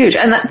 that's huge.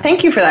 And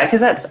thank you for that,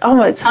 because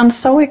it sounds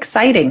so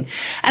exciting.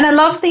 And I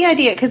love the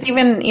idea, because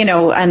even,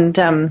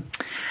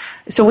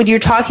 so when you're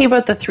talking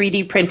about the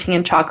 3D printing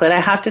in chocolate, I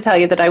have to tell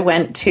you that I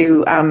went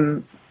to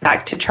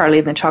back to Charlie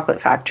and the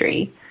Chocolate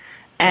Factory.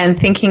 and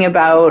thinking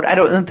about, I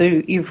don't know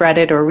if you've read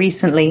it or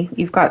recently,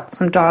 you've got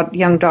some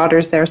young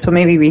daughters there, so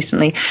maybe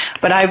recently,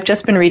 but I've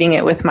just been reading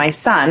it with my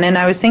son, and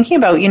I was thinking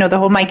about, the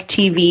whole Mike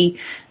TV,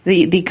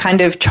 the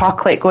kind of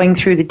chocolate going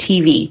through the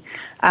TV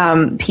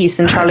piece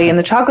in Charlie and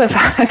the Chocolate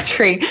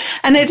Factory.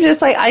 And it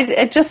just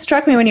it just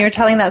struck me when you were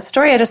telling that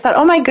story. I just thought,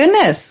 oh my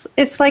goodness,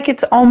 it's like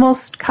it's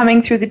almost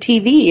coming through the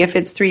TV if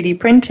it's 3D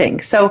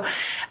printing. So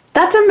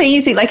that's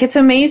amazing. Like, it's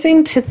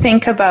amazing to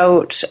think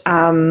about,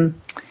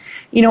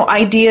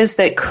 ideas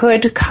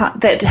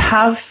that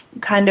have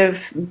kind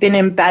of been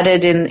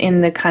embedded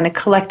in the kind of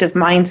collective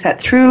mindset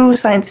through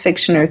science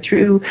fiction or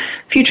through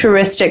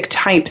futuristic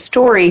type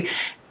story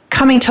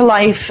coming to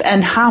life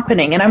and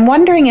happening. And I'm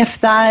wondering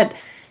if that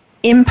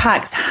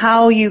impacts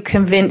how you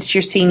convince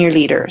your senior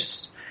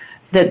leaders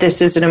that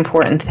this is an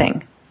important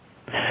thing.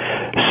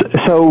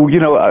 So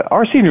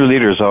our senior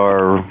leaders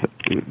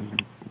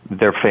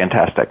they're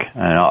fantastic,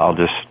 and I'll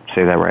just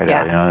say that right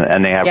out,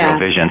 and they have real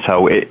vision.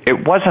 So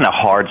it wasn't a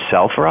hard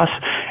sell for us,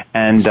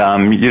 and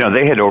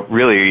they had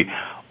really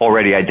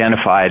already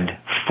identified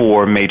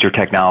 4 major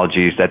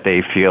technologies that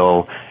they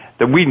feel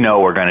that we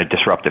know are going to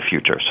disrupt the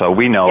future. So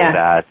we know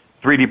that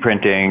 3D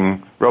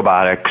printing,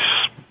 robotics,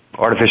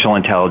 artificial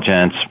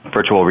intelligence,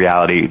 virtual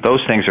reality,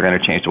 those things are going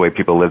to change the way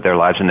people live their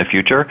lives in the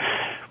future.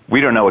 We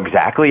don't know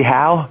exactly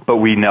how, but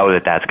we know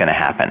that that's going to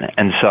happen.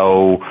 And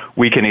so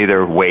we can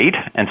either wait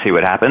and see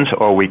what happens,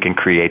 or we can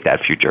create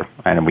that future,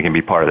 right? And we can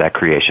be part of that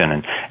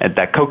creation and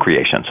that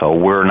co-creation. So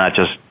we're not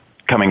just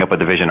coming up with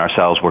the vision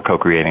ourselves, we're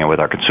co-creating it with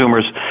our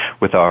consumers,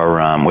 with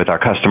our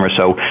customers.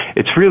 So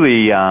it's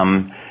really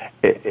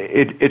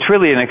it's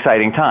really an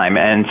exciting time.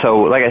 And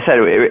so, like I said,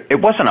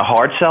 it wasn't a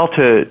hard sell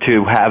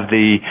to have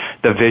the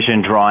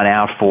vision drawn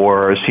out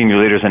for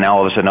senior leaders, and now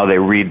all of a sudden, they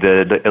read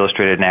the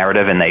illustrated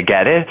narrative and they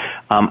get it.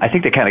 I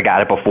think they kind of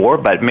got it before,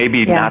 but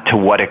maybe not to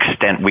what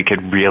extent we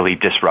could really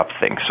disrupt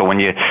things. So when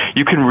you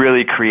can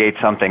really create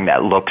something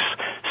that looks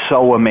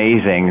so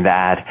amazing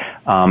that,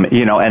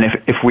 and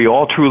if we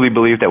all truly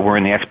believe that we're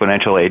in the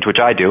exponential age, which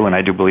I do, and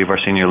I do believe our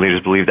senior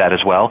leaders believe that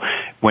as well,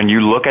 when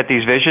you look at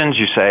these visions,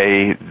 you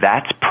say,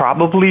 that's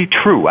probably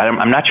true.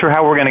 I'm not sure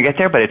how we're going to get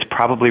there, but it's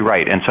probably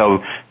right. And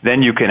so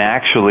then you can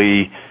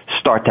actually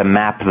start to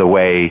map the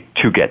way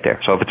to get there.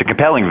 So if it's a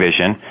compelling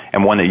vision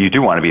and one that you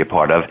do want to be a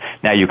part of,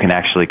 now you can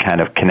actually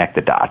kind of connect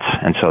the dots.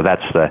 And so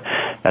that's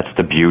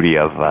the beauty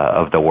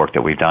of the work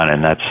that we've done,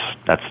 and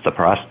that's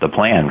the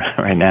plan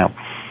right now.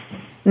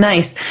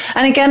 Nice.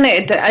 And again,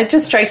 it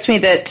just strikes me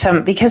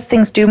that because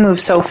things do move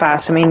so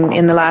fast, I mean,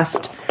 in the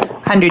last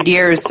 100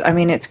 years, I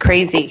mean, it's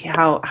crazy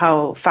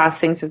how fast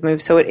things have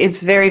moved. So it's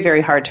very,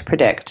 very hard to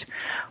predict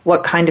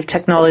what kind of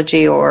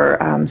technology or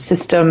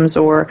systems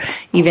or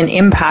even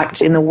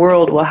impact in the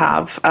world will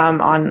have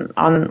on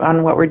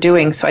what we're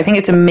doing. So I think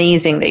it's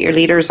amazing that your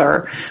leaders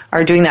are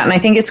doing that. And I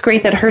think it's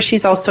great that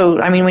Hershey's also,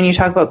 I mean, when you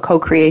talk about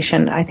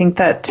co-creation, I think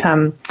that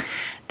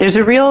there's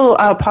a real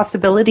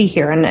possibility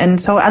here. And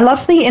so I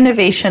love the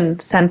Innovation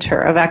Center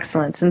of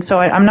Excellence. And so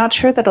I'm not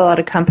sure that a lot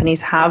of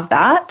companies have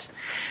that.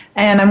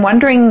 And I'm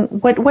wondering,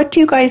 what do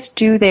you guys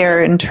do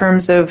there in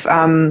terms of,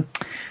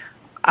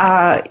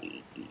 how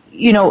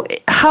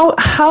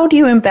do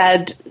you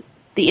embed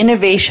the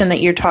innovation that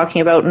you're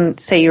talking about, and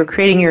say you're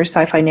creating your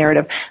sci-fi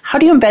narrative? How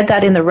do you embed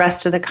that in the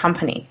rest of the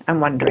company,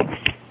 I'm wondering?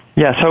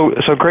 Yeah,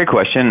 so great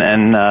question.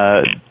 And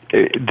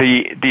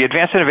the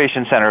Advanced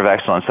Innovation Center of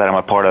Excellence that I'm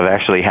a part of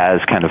actually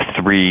has kind of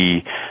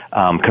 3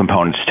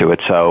 components to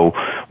it. So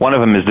one of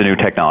them is the new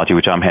technology,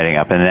 which I'm heading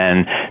up, and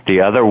then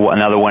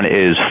another one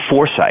is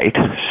foresight.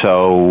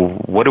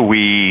 So what do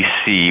we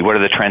see? What are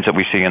the trends that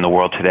we see in the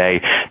world today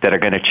that are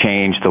going to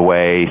change the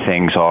way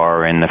things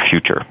are in the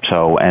future?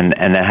 So and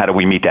then how do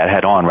we meet that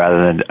head on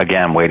rather than,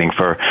 again, waiting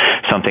for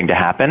something to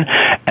happen?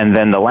 And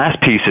then the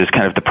last piece is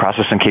kind of the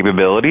process and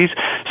capabilities.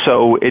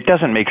 So it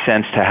doesn't make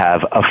sense to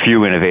have a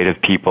few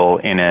innovative people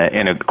in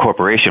a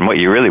corporation. What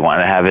you really want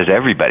to have is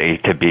everybody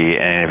to be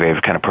an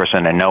innovative kind of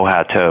person and know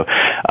how to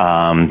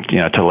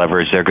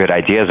leverage their good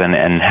ideas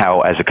and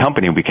how, as a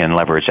company, we can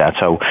leverage that.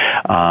 So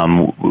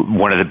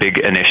one of the big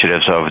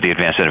initiatives of the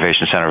Advanced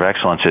Innovation Center of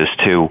Excellence is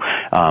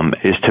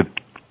to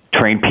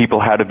train people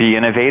how to be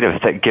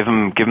innovative, give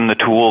them the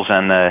tools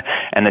and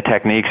the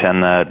techniques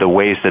and the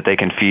ways that they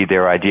can feed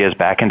their ideas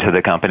back into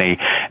the company,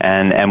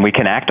 and we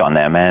can act on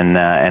them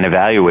and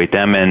evaluate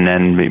them and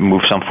then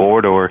move some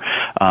forward or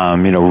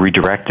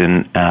redirect.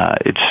 And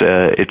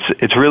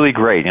it's really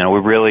great. We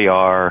really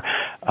are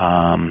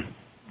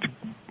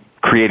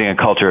creating a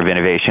culture of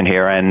innovation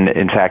here, and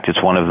in fact,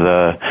 it's one of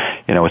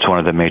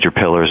the major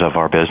pillars of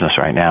our business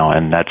right now,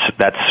 and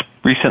that's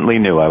recently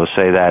new. I would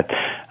say that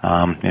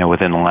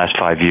within the last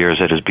 5 years,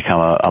 it has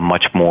become a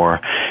much more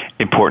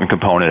important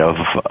component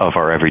of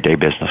our everyday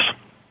business.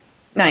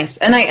 Nice.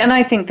 And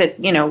I think that,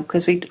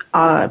 because we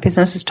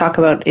businesses talk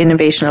about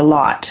innovation a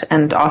lot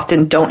and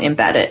often don't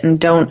embed it and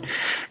don't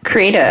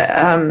create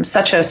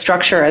such a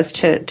structure as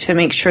to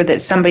make sure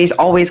that somebody's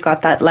always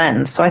got that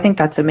lens. So I think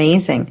that's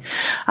amazing.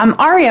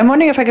 Ari, I'm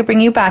wondering if I could bring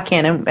you back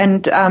in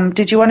and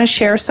did you want to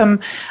share some,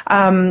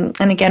 and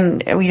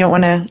again, we don't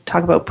want to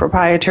talk about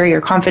proprietary or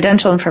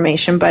confidential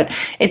information, but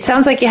it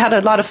sounds like you had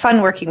a lot of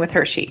fun working with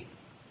Hershey.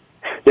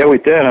 Yeah, we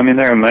did. I mean,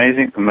 they're an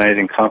amazing,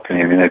 amazing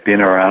company. I mean, they've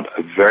been around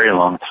a very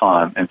long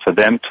time, and for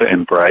them to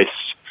embrace,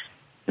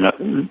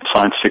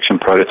 science fiction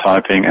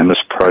prototyping and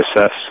this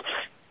process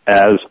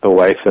as a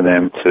way for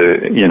them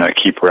to,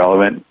 keep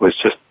relevant was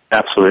just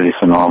absolutely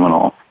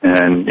phenomenal.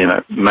 And,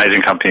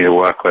 amazing company to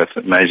work with,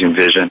 amazing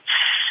vision.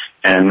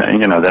 And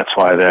that's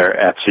why they're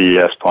at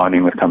CES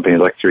partnering with companies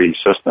like 3D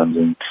Systems.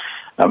 And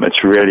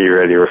it's really,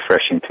 really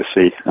refreshing to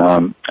see.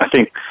 I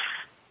think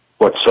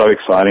what's so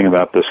exciting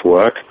about this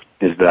work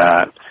is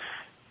that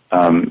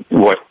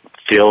what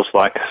feels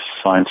like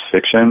science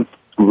fiction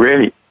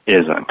really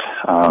isn't.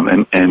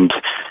 And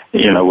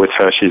with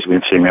Hershey's, we've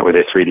been seeing that with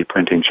their 3D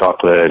printing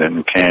chocolate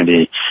and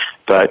candy.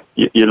 But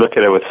you look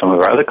at it with some of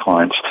our other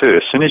clients, too.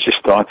 As soon as you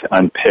start to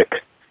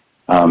unpick,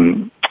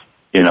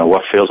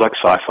 what feels like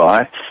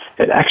sci-fi,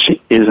 it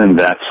actually isn't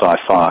that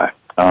sci-fi.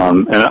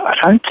 And I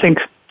don't think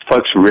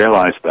folks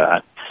realize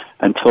that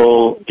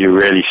until you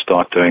really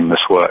start doing this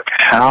work.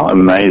 How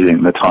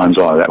amazing the times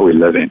are that we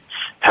live in.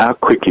 How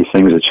quickly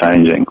things are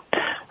changing.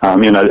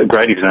 A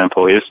great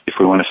example is, if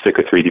we want to stick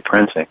with 3D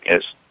printing,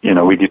 is,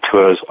 we did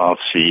tours of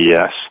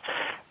CES.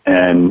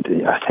 And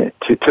I think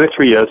 2 or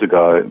 3 years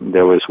ago,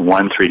 there was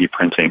one 3D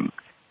printing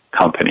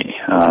company.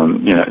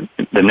 The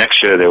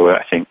next year there were,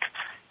 I think,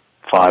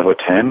 5 or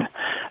 10.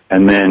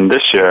 And then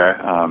this year,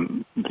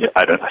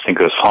 I think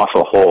it was half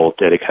a hall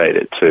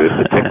dedicated to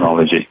the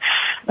technology.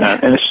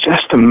 And it's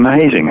just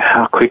amazing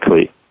how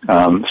quickly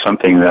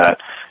something that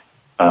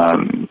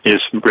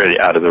is really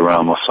out of the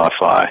realm of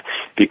sci-fi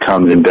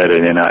becomes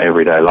embedded in our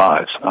everyday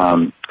lives.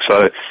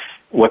 So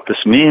what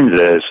this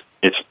means is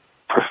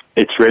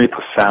it's really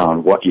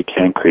profound what you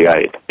can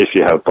create if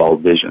you have bold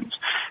visions.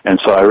 And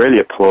so I really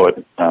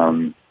applaud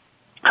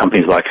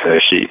companies like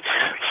Hershey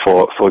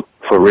for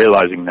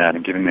realizing that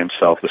and giving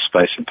themselves the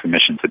space and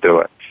permission to do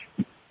it.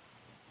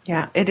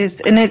 Yeah, it is,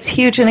 and it's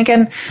huge. And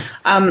again,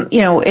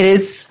 it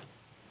is,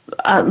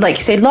 like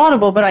you say,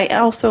 laudable, but I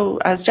also,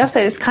 as Jeff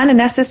said, it's kind of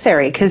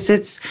necessary because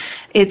it's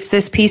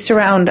this piece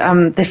around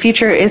the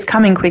future is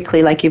coming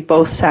quickly, like you've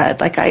both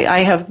said. Like I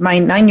have my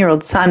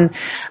 9-year-old son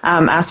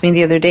asked me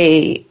the other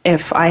day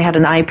if I had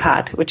an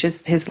iPad, which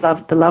is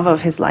the love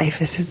of his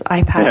life is his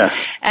iPad. Yeah.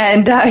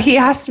 And he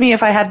asked me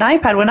if I had an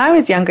iPad when I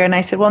was younger, and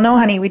I said, well, no,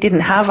 honey, we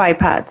didn't have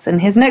iPads.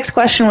 And his next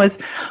question was,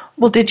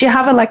 well, did you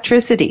have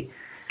electricity?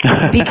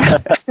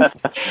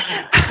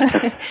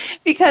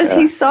 because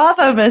he saw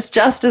them as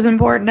just as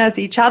important as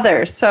each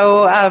other.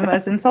 So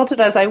as insulted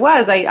as I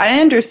was, I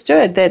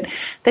understood that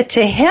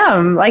to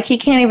him, like, he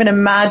can't even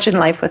imagine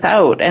life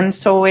without. And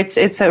so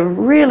it's a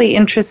really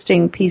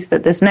interesting piece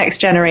that this next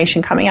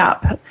generation coming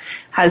up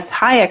has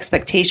high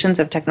expectations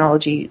of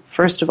technology,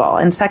 first of all,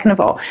 and second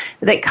of all,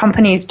 that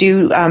companies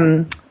do,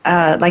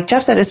 like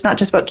Jeff said, it's not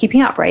just about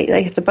keeping up, right?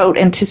 Like, it's about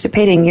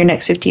anticipating your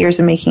next 50 years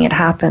and making it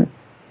happen.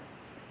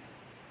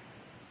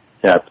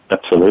 Yeah,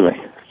 absolutely.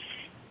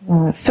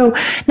 So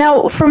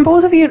now, from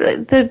both of you,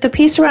 the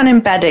piece around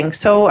embedding.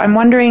 So I'm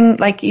wondering,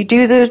 like, you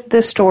do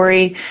the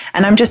story,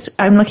 and I'm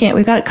looking at,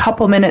 we've got a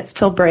couple minutes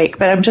till break,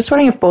 but I'm just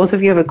wondering if both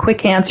of you have a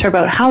quick answer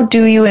about how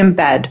do you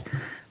embed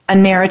a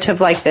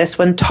narrative like this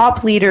when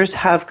top leaders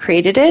have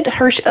created it?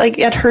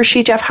 At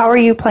Hershey, Jeff, how are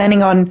you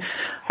planning on?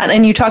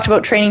 And you talked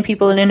about training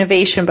people in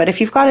innovation, but if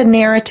you've got a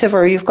narrative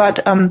or you've got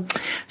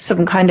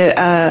some kind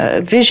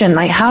of vision,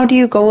 like, how do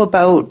you go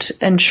about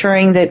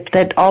ensuring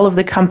that all of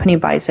the company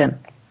buys in?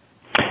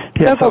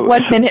 Yeah, about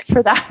 1 minute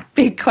for that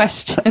big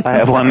question. I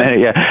have 1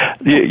 minute.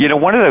 Yeah,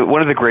 one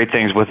of the great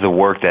things with the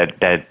work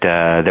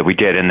that we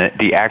did and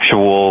the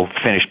actual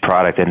finished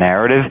product, the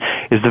narrative,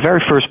 is the very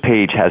first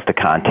page has the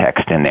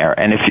context in there.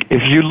 And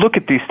if you look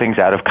at these things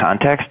out of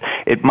context,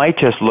 it might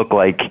just look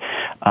like.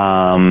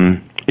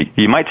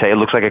 You might say it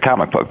looks like a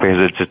comic book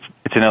because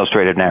it's an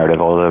illustrated narrative,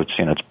 although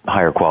it's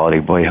higher quality,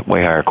 way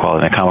higher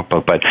quality than a comic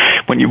book. But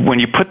when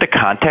you put the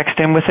context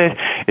in with it,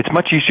 it's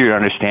much easier to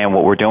understand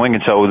what we're doing.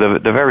 And so the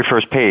very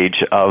first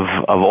page of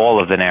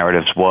all of the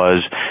narratives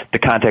was the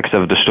context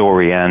of the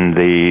story and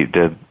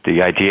the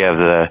idea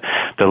of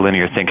the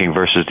linear thinking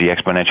versus the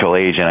exponential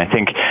age. And I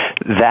think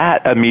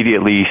that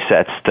immediately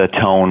sets the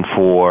tone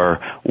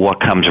for what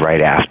comes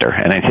right after.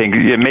 And I think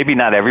maybe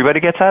not everybody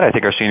gets that. I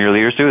think our senior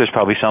leaders do. There's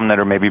probably some that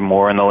are maybe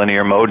more in the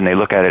linear mode, and they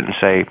look at it and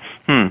say,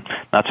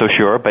 not so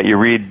sure. But you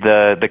read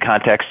the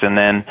context, and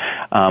then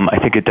I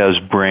think it does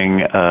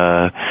bring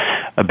a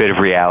bit of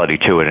reality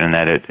to it, and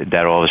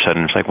that all of a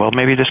sudden it's like, well,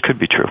 maybe this could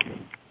be true.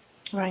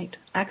 Right.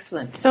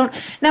 Excellent. So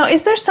now,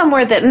 is there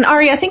somewhere that, and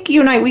Ari, I think you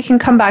and I, we can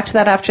come back to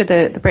that after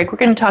the break. We're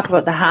going to talk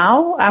about the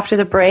how after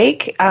the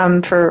break.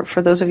 For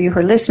those of you who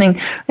are listening, we're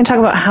going to talk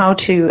about how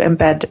to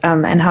embed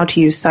and how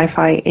to use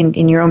sci-fi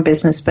in your own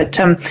business. But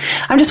I'm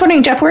just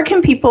wondering, Jeff, where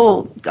can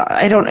people,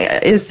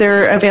 is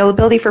there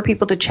availability for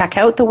people to check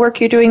out the work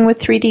you're doing with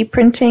 3D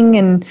printing?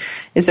 And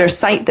is there a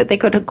site that they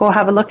could go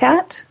have a look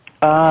at?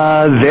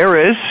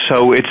 There is.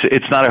 So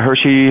it's not a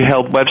Hershey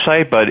held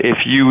website, but if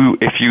you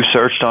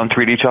searched on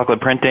 3D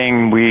chocolate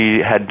printing,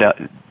 we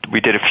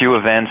did a few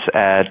events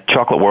at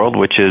Chocolate World,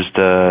 which is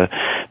the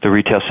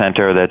retail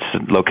center that's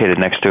located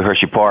next to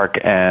Hershey Park,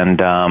 and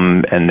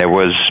there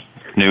was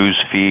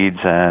news feeds,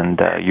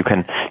 and you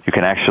can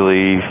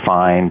actually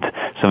find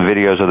some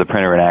videos of the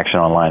printer in action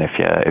online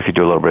if you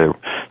do a little bit of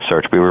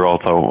search. We were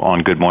also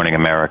on Good Morning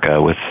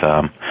America with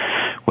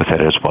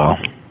it as well.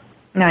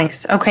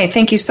 Nice. Okay,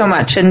 thank you so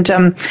much. And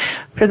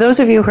for those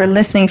of you who are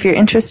listening, if you're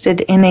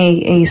interested in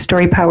a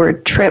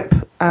story-powered trip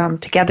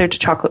together to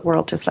Chocolate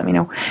World, just let me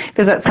know,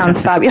 because that sounds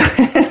fabulous.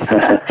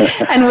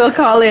 And we'll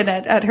call in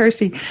at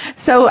Hershey.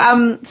 So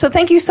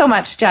thank you so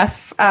much,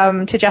 Jeff,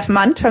 to Jeff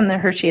Mundt from the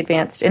Hershey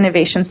Advanced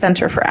Innovation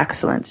Center for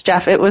Excellence.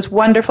 Jeff, it was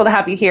wonderful to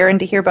have you here and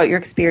to hear about your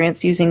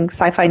experience using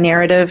sci-fi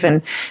narrative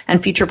and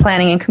future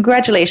planning. And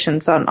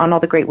congratulations on all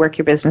the great work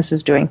your business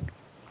is doing.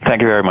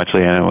 Thank you very much,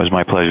 Leanne. It was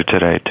my pleasure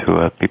today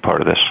to be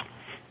part of this.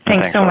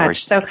 Thanks so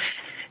much.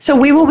 So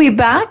we will be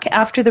back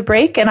after the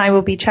break, and I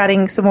will be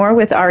chatting some more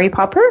with Ari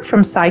Popper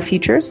from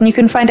SciFutures. And you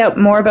can find out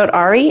more about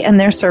Ari and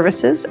their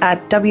services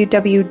at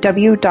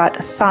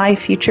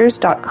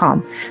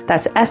www.scifutures.com.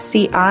 That's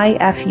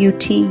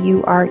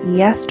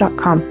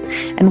SCIFUTURES.com.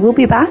 And we'll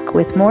be back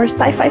with more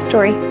Sci-Fi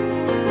Story.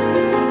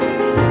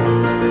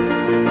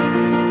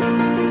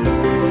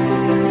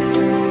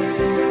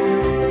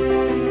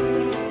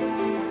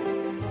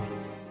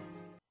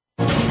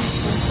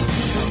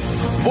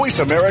 Voice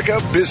America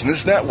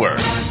Business Network,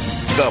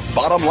 the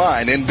bottom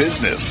line in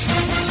business.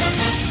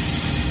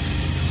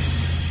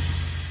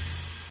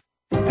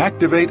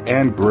 Activate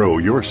and grow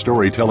your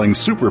storytelling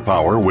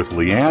superpower with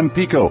Leanne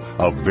Pico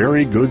of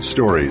Very Good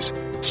Stories.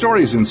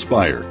 Stories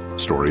inspire,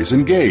 stories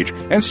engage,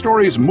 and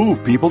stories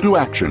move people to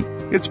action.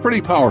 It's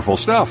pretty powerful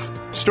stuff.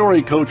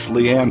 Story coach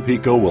Leanne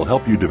Pico will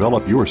help you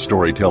develop your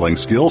storytelling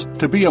skills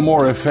to be a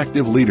more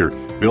effective leader,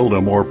 build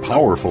a more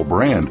powerful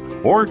brand,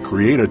 or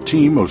create a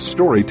team of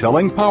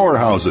storytelling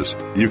powerhouses.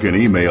 You can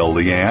email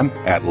Leanne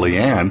at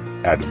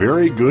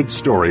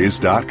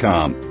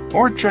verygoodstories.com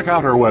or check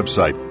out her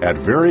website at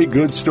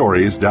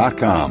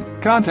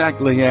verygoodstories.com. Contact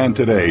Leanne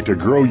today to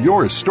grow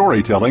your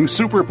storytelling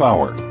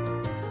superpower.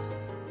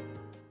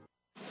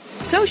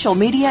 Social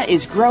media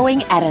is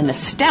growing at an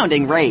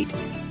astounding rate.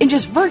 In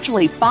just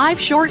virtually 5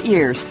 short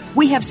years,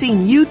 we have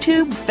seen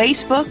YouTube,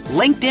 Facebook,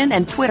 LinkedIn,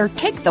 and Twitter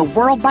take the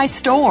world by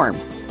storm.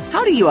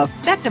 How do you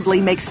effectively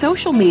make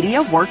social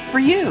media work for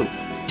you?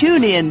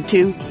 Tune in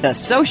to The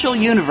Social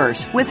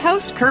Universe with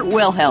host Kurt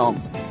Wilhelm.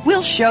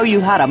 We'll show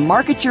you how to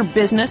market your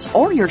business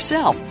or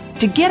yourself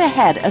to get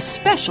ahead,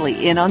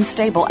 especially in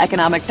unstable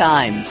economic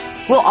times.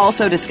 We'll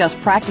also discuss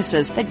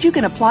practices that you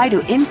can apply to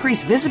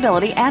increase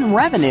visibility and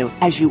revenue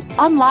as you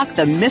unlock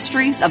the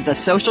mysteries of the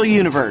social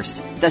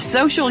universe. The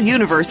Social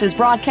Universe is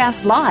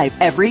broadcast live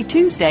every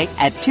Tuesday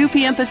at 2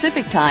 p.m.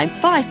 Pacific Time,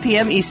 5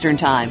 p.m. Eastern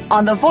Time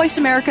on the Voice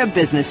America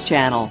Business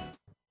Channel.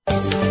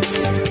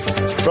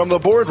 From the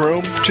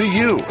boardroom to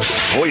you,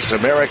 Voice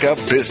America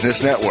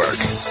Business Network.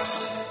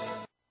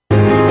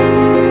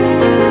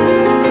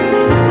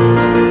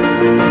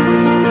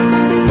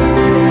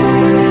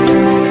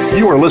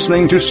 You are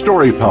listening to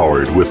Story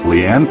Powered with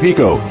Leanne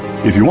Pico.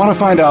 If you want to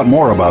find out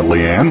more about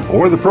Leanne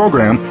or the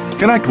program,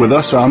 connect with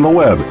us on the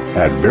web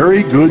at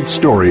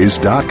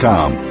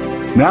verygoodstories.com.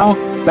 Now,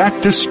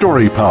 back to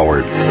Story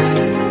Powered.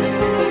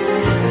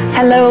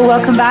 Hello,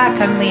 welcome back.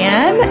 I'm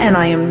Leanne, and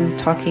I am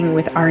talking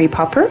with Ari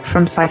Popper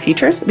from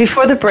SciFutures.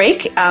 Before the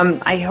break,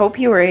 I hope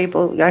you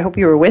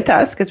were with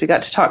us because we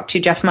got to talk to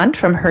Jeff Mundt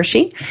from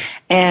Hershey,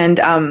 and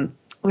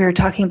we were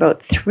talking about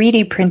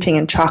 3D printing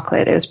and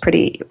chocolate. It was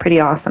pretty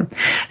awesome.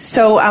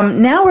 So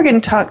now we're going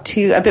to talk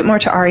a bit more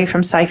to Ari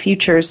from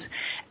SciFutures.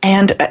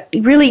 And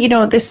really,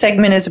 this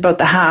segment is about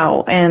the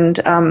how. And,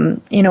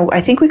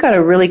 I think we got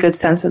a really good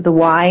sense of the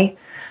why.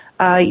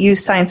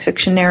 Use science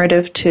fiction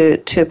narrative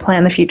to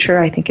plan the future.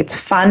 I think it's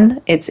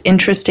fun. It's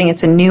interesting.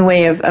 It's a new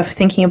way of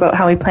thinking about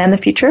how we plan the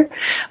future.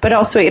 But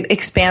also it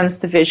expands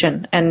the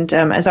vision. And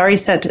as Ari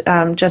said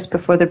just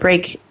before the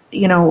break,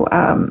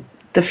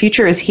 the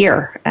future is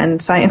here, and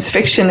science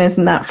fiction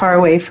isn't that far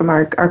away from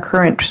our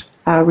current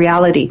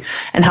reality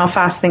and how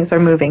fast things are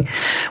moving.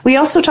 We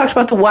also talked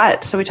about the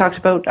what. So we talked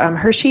about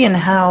Hershey and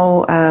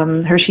how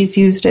Hershey's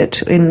used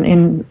it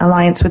in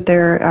alliance with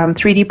their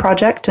 3D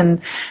project and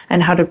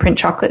how to print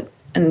chocolate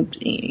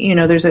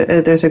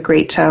there's a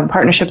great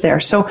partnership there.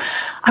 So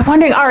I'm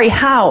wondering, Ari,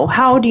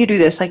 how do you do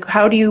this? Like,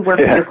 how do you work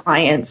with your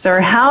clients,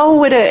 or how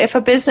would if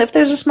there's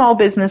a small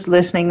business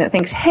listening that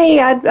thinks, hey,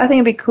 I think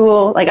it'd be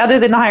cool, like other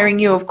than hiring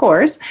you, of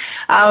course,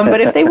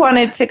 but if they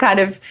wanted to kind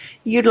of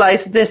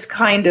utilize this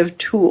kind of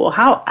tool,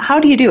 how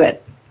do you do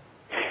it?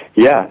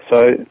 Yeah,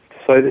 so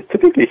there's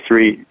typically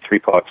three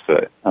parts to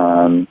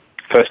it.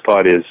 First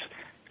part is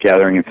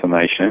gathering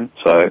information,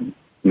 so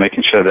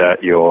making sure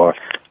that your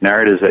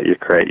narratives that you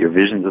create, your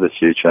visions of the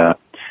future,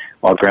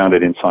 are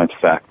grounded in science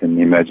fact and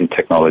the emerging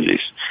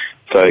technologies.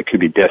 So it could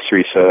be desk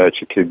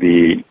research, it could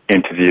be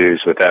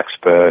interviews with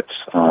experts,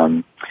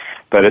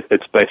 but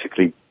it's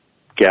basically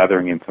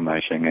gathering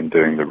information and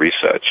doing the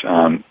research.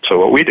 So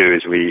what we do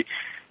is we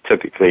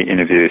typically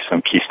interview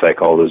some key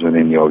stakeholders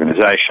within the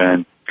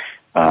organization.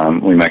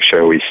 We make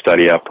sure we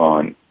study up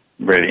on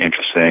really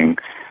interesting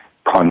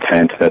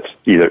content that's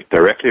either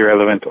directly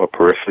relevant or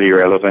peripherally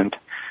relevant.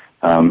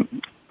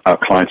 Our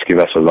clients give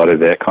us a lot of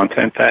their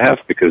content they have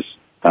because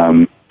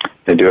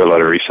they do a lot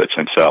of research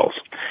themselves.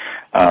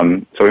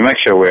 So we make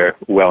sure we're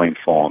well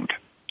informed.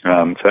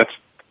 So that's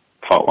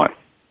part one.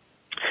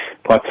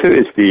 Part two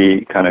is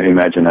the kind of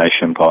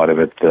imagination part of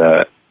it,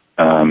 the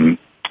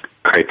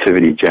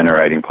creativity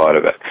generating part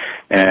of it.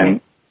 And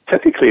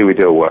typically we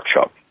do a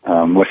workshop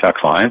with our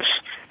clients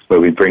where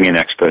we bring in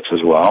experts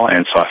as well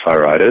and sci-fi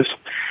writers.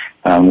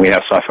 We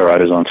have sci-fi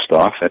writers on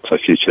staff at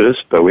SciFutures,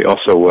 but we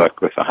also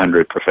work with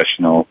 100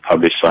 professional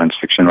published science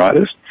fiction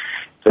writers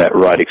that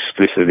write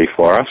exclusively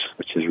for us,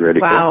 which is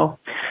really cool. Wow,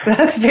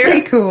 that's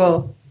very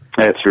cool.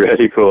 It's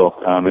really cool.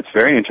 It's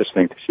very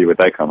interesting to see what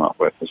they come up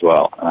with as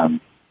well,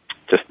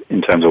 just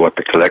in terms of what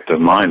the collective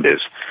mind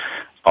is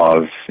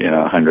of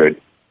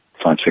 100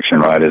 science fiction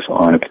writers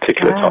on a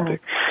particular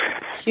topic.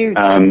 Huge.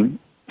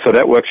 So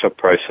that workshop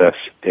process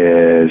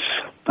is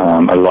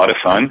a lot of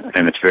fun,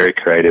 and it's very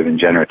creative and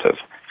generative.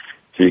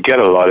 So you get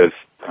a lot of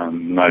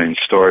not only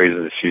stories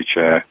of the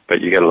future,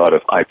 but you get a lot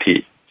of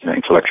IP,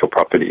 intellectual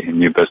property, and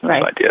new business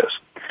ideas.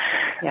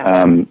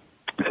 Yeah.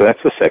 So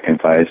that's the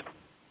second phase.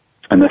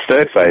 And the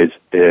third phase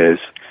is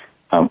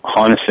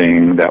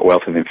harnessing that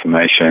wealth of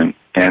information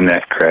and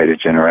that creative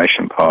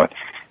generation part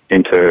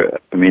into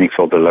a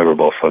meaningful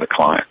deliverable for the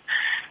client.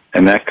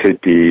 And that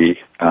could be,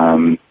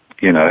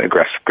 a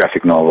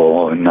graphic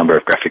novel, a number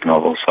of graphic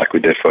novels like we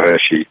did for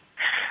Hershey,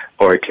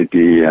 or it could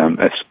be a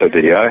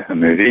video, a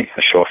movie,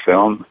 a short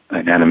film,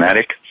 an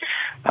animatic.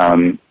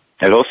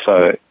 It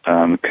also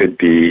could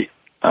be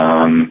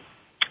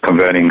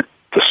converting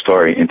the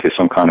story into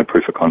some kind of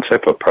proof of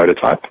concept or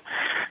prototype.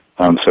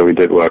 So we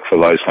did work for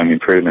Lowe's Home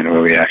Improvement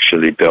where we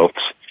actually built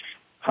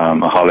a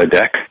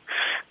holodeck.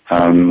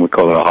 We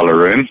call it a holo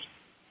room.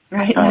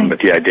 Right, nice. But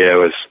the idea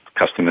was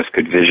customers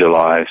could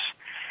visualize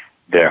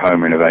their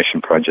home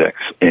renovation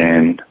projects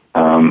in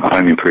a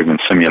home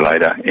improvement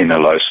simulator in a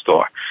Lowe's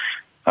store.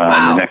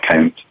 Wow.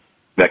 And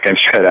that came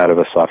straight out of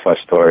a sci-fi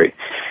story.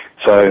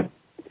 So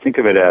think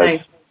of it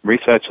as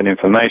research and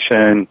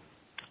information,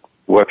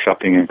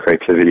 workshopping and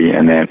creativity,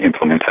 and then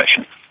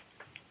implementation.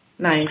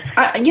 Nice.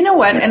 You know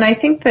what? And I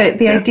think that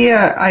the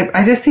idea,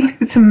 I just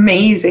think it's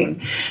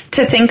amazing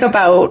to think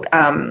about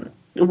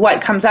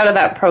what comes out of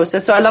that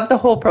process. So I love the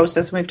whole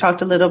process. We've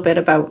talked a little bit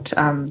about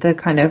the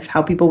kind of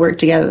how people work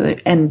together,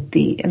 and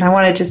I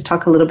want to just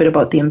talk a little bit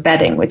about the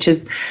embedding, which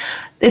is,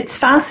 it's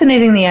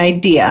fascinating, the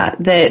idea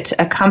that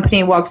a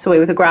company walks away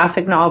with a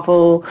graphic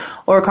novel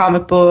or a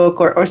comic book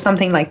or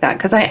something like that.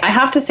 Because I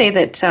have to say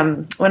that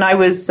when I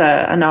was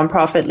a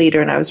nonprofit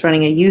leader and I was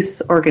running a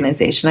youth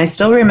organization, I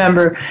still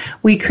remember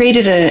we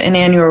created an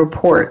annual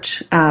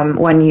report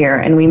one year,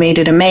 and we made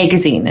it a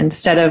magazine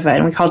instead of,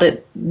 and we called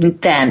it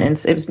then, and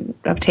it was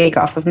a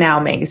takeoff of Now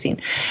magazine.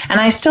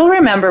 And I still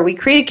remember we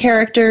created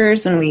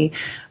characters and we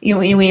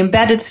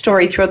embedded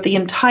story throughout the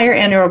entire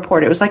annual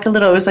report. It was like a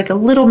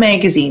little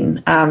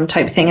magazine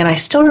type thing. And I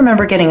still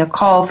remember getting a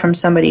call from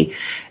somebody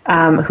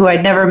who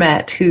I'd never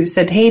met, who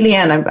said, "Hey,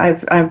 Leanne,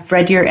 I've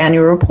read your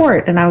annual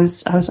report." And I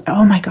was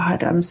oh my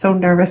God, I'm so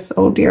nervous.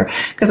 Oh dear,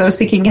 because I was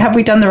thinking, have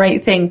we done the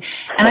right thing?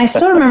 And I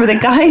still remember the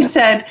guy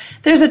said,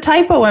 "There's a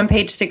typo on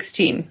page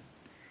 16."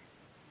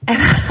 And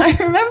I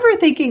remember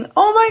thinking,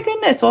 oh my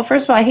goodness. Well,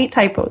 first of all, I hate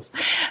typos.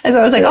 And so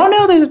I was like, oh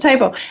no, there's a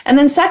typo. And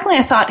then secondly,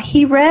 I thought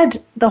he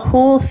read the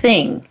whole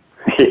thing.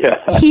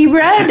 Yeah. He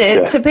read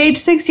it to page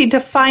 60 to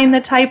find the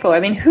typo. I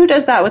mean, who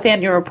does that with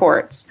annual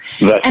reports?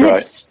 That's and right.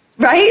 It's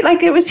right.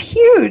 Like, it was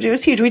huge. It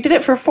was huge. We did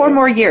it for 4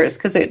 more years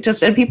because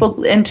and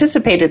people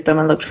anticipated them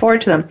and looked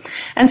forward to them.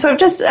 And so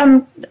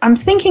I'm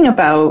thinking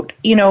about,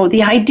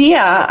 the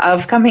idea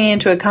of coming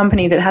into a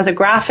company that has a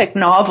graphic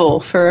novel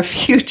for a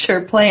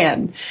future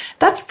plan.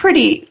 That's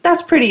pretty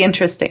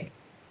interesting.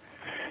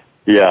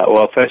 Yeah,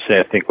 well, firstly,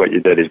 I think what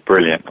you did is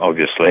brilliant,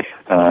 obviously.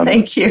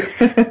 Thank you.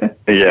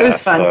 It was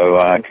fun.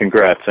 So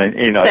congrats. And,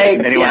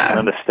 Thanks, anyone can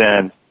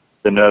understand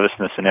the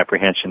nervousness and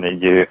apprehension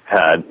that you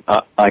had.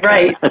 I can.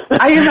 Right.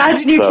 I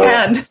imagine you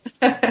can.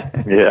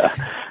 Yeah.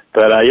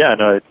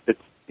 But,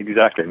 it's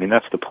exactly. I mean,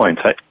 that's the point.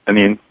 I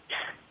mean,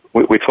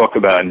 we talk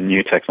about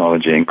new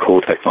technology and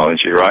cool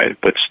technology, right?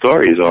 But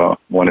stories are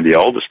one of the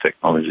oldest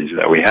technologies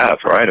that we have,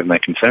 right, of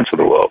making sense of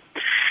the world.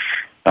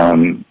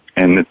 And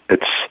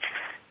it's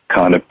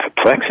kind of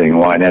perplexing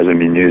why it hasn't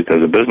been used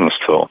as a business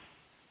tool.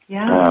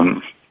 Yeah.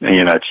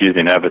 It's used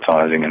in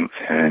advertising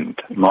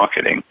and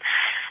marketing,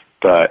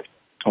 but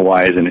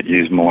why isn't it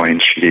used more in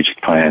strategic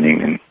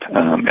planning and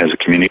as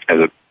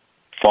a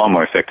far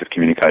more effective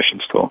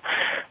communications tool?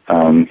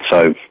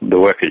 So the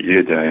work that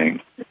you're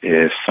doing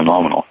is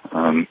phenomenal.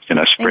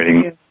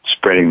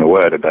 Spreading the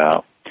word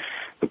about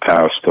the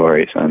power of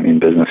stories in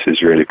business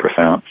is really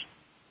profound.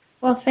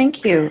 Well,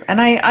 thank you. And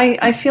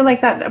I feel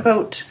like that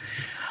about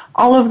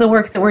all of the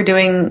work that we're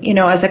doing,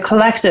 as a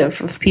collective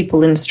of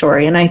people in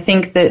story. And I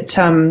think that,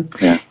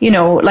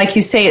 like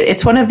you say,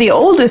 it's one of the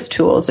oldest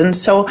tools. And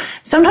so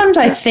sometimes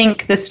I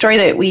think the story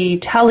that we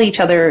tell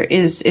each other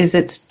is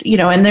it's,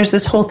 and there's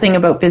this whole thing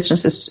about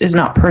business is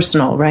not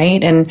personal,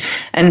 right?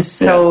 And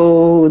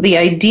so the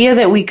idea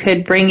that we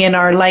could bring in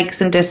our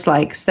likes and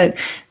dislikes, that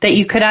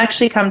you could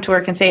actually come to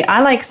work and say,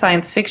 I like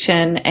science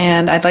fiction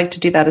and I'd like to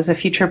do that as a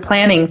future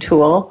planning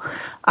tool.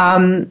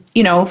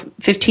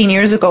 15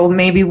 years ago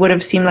maybe would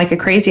have seemed like a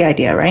crazy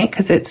idea, right?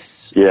 Because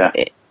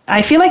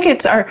I feel like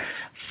it's our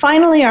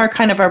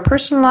our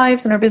personal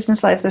lives and our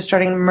business lives are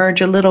starting to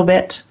merge a little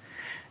bit,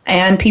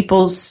 and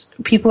people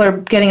are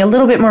getting a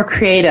little bit more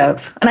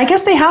creative. And I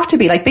guess they have to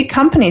be, like big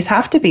companies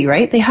have to be,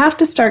 right? They have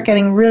to start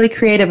getting really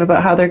creative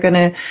about how they're going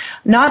to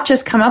not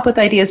just come up with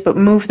ideas, but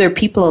move their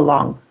people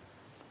along.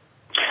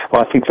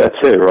 Well, I think that's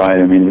it, right?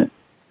 I mean,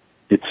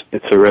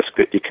 it's a risk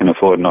that you can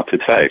afford not to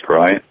take,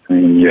 right? I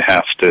mean, you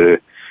have to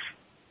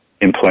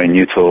employ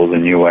new tools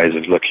and new ways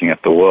of looking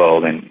at the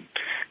world, and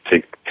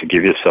to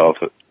give yourself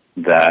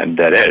that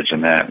edge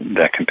and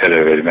that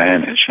competitive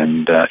advantage.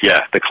 And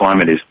the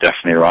climate is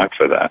definitely right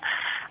for that.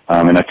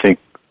 And I think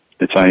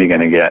it's only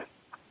going to get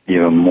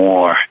even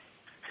more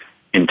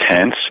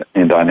intense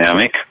and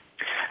dynamic.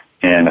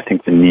 And I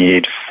think the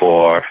need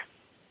for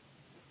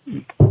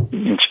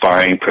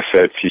inspiring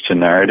preferred future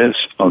narratives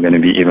are going to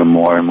be even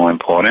more and more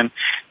important,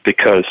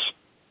 because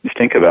you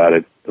think about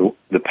it,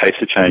 the pace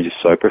of change is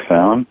so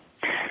profound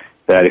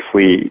that if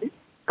we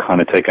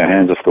kind of take our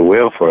hands off the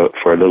wheel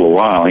for a little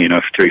while,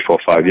 if 3, 4,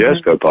 5 years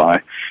go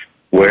by,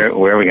 where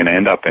are we going to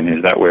end up, and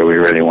is that where we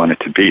really want it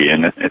to be?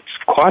 And it's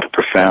quite a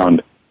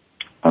profound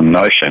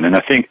notion, and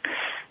I think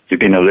you've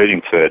been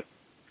alluding to it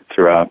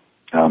throughout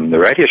the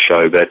radio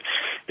show, but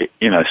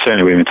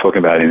certainly we've been talking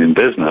about it in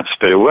business,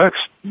 but it works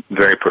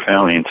very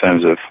profoundly in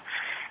terms of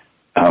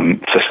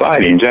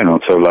society in general,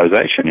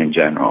 civilization in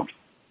general.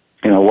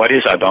 What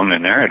is our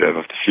dominant narrative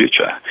of the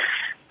future?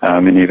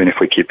 And even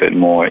if we keep it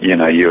more,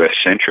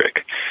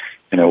 U.S.-centric,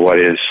 what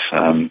is,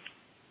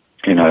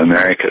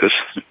 America's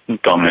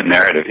dominant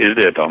narrative? Is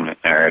there a dominant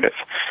narrative?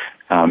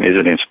 Is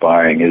it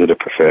inspiring? Is it a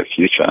preferred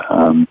future?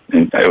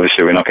 And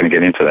obviously we're not going to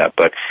get into that,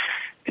 but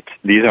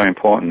these are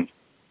important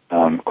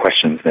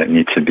questions that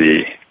need to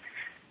be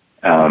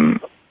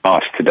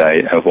asked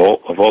today of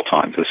all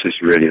times. This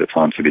is really the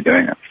time to be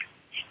doing it.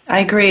 I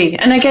agree.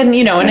 And again,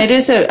 and it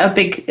is a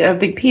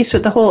big piece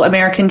with the whole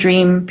American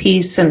dream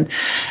piece and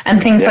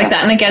things like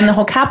that. And again, the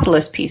whole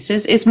capitalist piece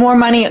is more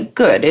money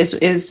good?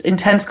 Is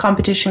intense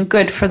competition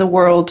good for the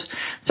world?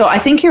 So I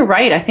think you're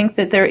right. I think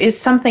that there is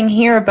something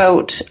here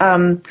about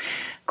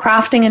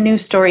crafting a new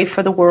story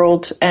for the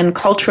world and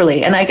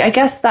culturally. And I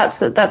guess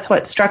that's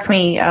what struck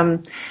me,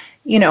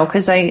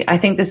 because I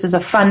think this is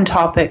a fun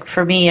topic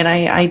for me, and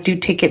I do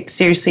take it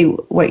seriously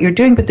what you're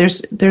doing. But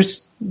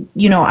there's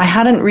I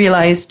hadn't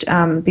realized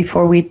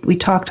before we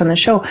talked on the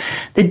show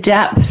the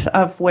depth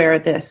of where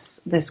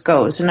this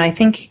goes. And I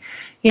think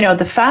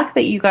the fact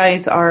that you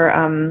guys are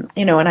and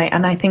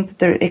I think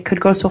that it could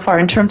go so far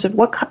in terms of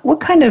what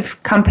kind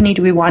of company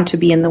do we want to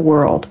be in the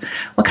world?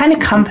 What kind of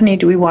company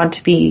do we want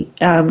to be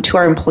to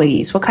our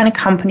employees? What kind of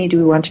company do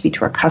we want to be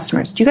to our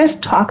customers? Do you guys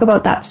talk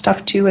about that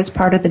stuff too as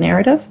part of the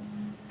narrative?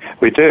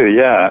 We do,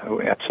 yeah,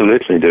 we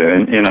absolutely do.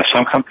 And,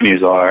 some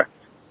companies are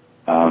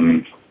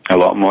a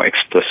lot more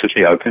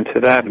explicitly open to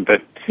that,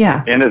 but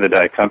at the end of the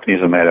day,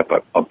 companies are made up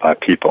by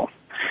people.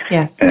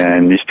 Yes.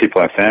 And these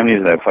people have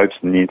families, they have hopes,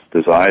 needs,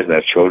 desires, they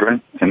have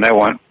children, and they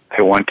want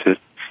to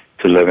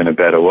live in a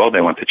better world.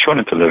 They want the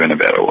children to live in a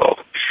better world.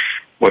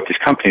 What these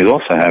companies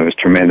also have is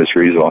tremendous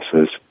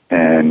resources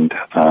and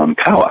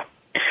power.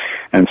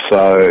 And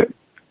so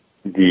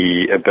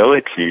the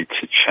ability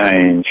to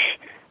change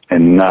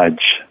and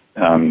nudge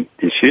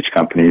these huge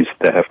companies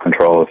that have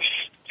control of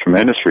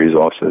tremendous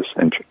resources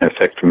and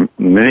affect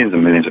millions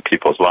and millions of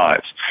people's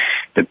lives,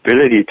 the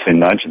ability to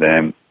nudge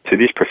them to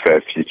these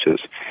preferred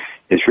futures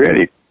is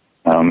really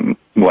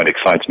what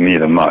excites me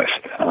the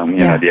most.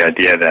 The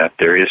idea that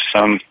there is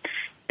some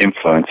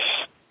influence,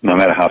 no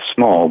matter how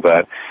small,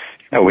 but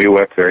we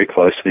work very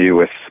closely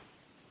with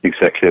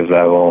executive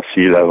level,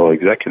 C-level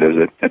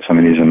executives at some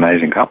of these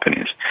amazing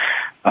companies.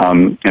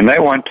 And they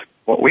want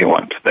what we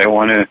want. They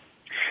want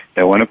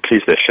to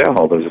please their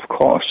shareholders, of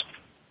course,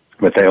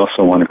 but they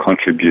also want to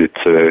contribute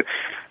to,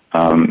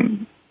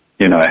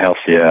 a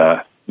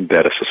healthier,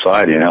 better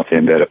society, a healthier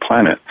and better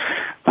planet.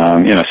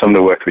 Some of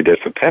the work we did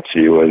for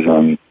Pepsi was,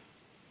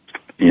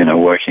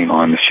 working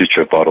on the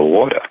future of bottled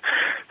water.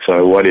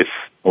 So what if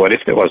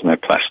there was no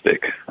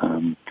plastic?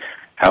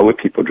 How would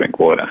people drink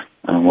water?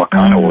 What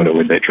kind of water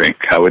would they drink?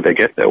 How would they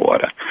get their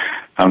water?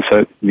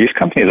 So these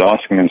companies are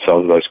asking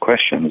themselves those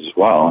questions as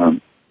well.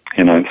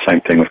 The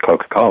same thing with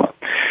Coca-Cola.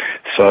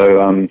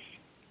 So,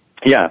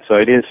 so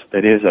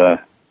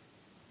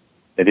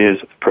it is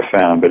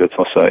profound, but it's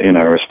also,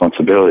 a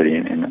responsibility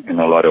in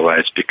a lot of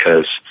ways,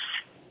 because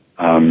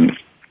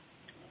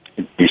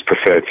these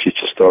preferred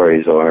future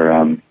stories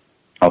are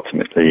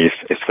ultimately,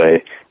 if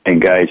they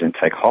engage and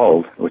take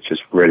hold, which is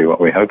really what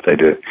we hope they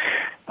do,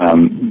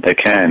 they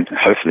can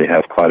hopefully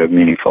have quite a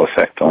meaningful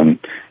effect on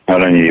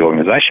not only the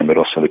organization, but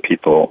also the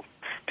people's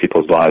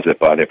lives that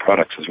buy their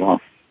products as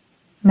well.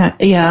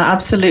 Yeah,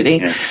 absolutely.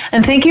 Yeah.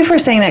 And thank you for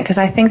saying that, because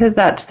I think that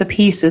that's the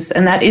piece,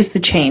 and that is the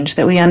change,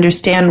 that we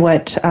understand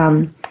what,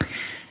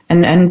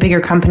 and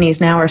bigger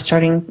companies now are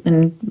starting,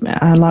 and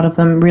a lot of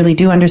them really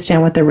do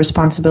understand what their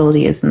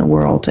responsibility is in the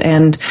world.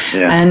 And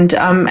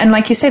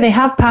like you say, they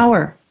have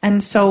power.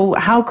 And so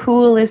how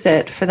cool is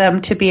it for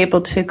them to be able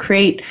to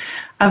create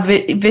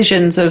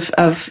visions of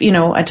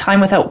a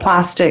time without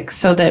plastic,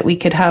 so that we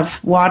could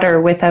have water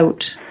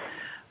without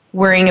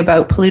worrying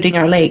about polluting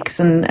our lakes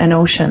and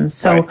oceans.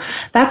 So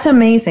That's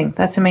amazing.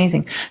 That's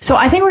amazing. So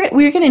I think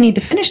we're going to need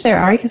to finish there,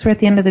 Ari, because we're at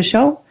the end of the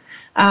show.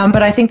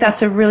 But I think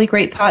that's a really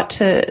great thought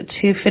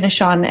to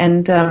finish on,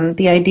 and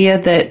the idea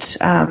that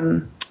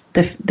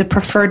the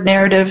preferred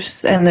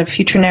narratives and the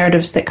future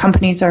narratives that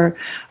companies are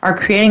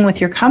creating with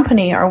your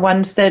company are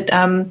ones that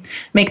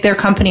make their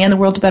company and the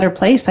world a better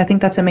place. I think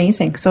that's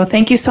amazing. So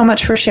thank you so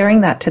much for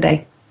sharing that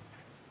today.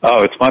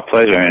 Oh, it's my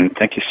pleasure, and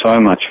thank you so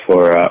much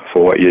for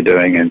what you're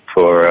doing and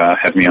for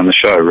having me on the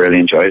show. I really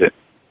enjoyed it.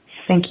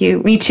 Thank you.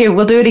 Me too.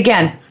 We'll do it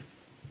again.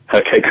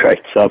 Okay, great.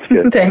 Sounds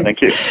good.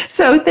 Thank you.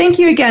 So thank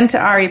you again to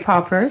Ari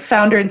Popper,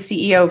 founder and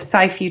CEO of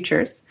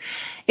SciFutures.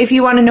 If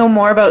you want to know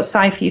more about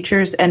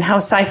SciFutures and how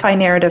sci-fi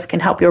narrative can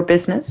help your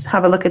business,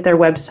 have a look at their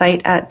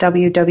website at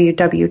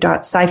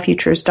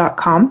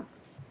www.scifutures.com.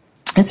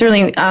 It's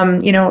really,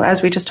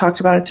 as we just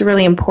talked about, it's a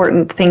really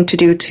important thing to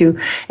do to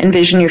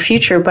envision your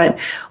future. But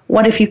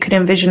what if you could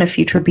envision a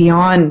future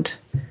beyond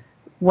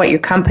what your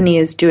company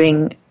is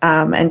doing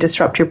and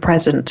disrupt your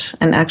present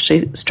and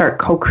actually start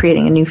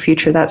co-creating a new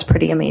future? That's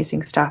pretty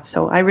amazing stuff.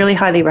 So I really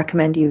highly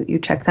recommend you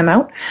check them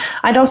out.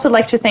 I'd also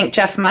like to thank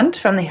Jeff Mundt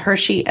from the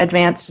Hershey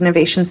Advanced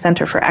Innovation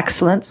Center for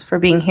Excellence for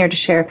being here to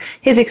share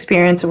his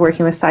experience of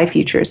working with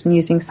SciFutures and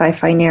using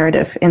sci-fi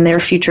narrative in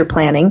their future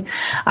planning.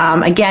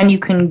 Again, you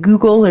can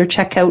Google or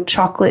check out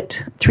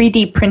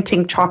 3D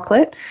printing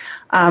chocolate.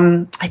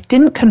 I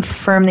didn't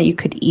confirm that you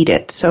could eat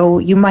it, so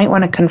you might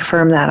want to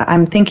confirm that.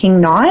 I'm thinking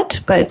not,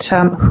 but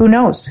who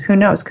knows? Who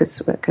knows?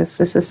 Because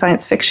this is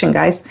science fiction,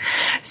 guys.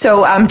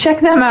 So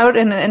check them out,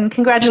 and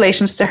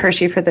congratulations to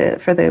Hershey for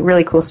the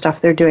really cool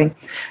stuff they're doing.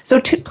 So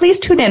please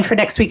tune in for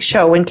next week's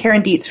show when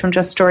Karen Dietz from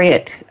Just Story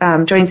It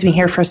joins me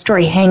here for a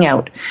story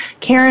hangout.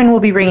 Karen will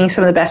be bringing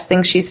some of the best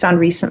things she's found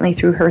recently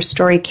through her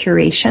story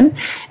curation,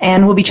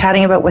 and we'll be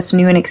chatting about what's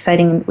new and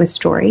exciting with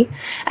story.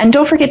 And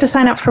don't forget to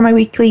sign up for my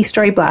weekly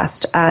Story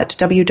Blast at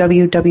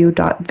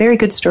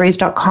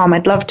www.verygoodstories.com.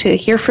 I'd love to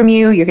hear from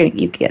you. You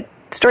get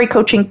story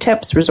coaching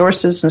tips,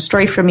 resources, and a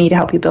story from me to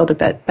help you build a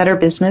better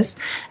business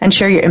and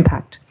share your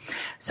impact.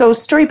 So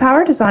Story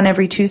Powered is on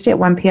every Tuesday at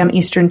 1 p.m.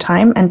 Eastern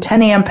Time and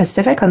 10 a.m.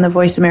 Pacific on the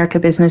Voice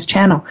America Business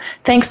Channel.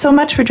 Thanks so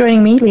much for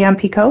joining me, Leanne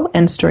Picot,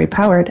 and Story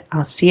Powered.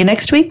 I'll see you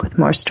next week with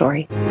more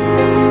story.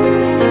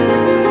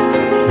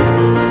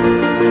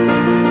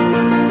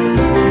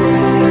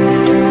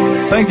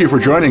 Thank you for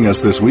joining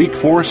us this week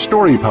for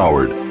Story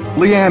Powered.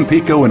 Leanne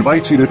Picot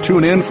invites you to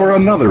tune in for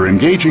another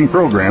engaging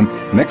program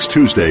next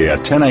Tuesday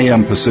at 10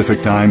 a.m.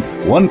 Pacific Time,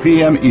 1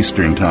 p.m.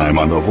 Eastern Time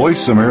on the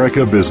Voice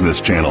America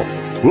Business Channel.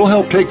 We'll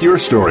help take your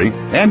story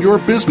and your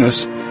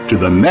business to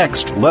the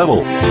next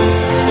level.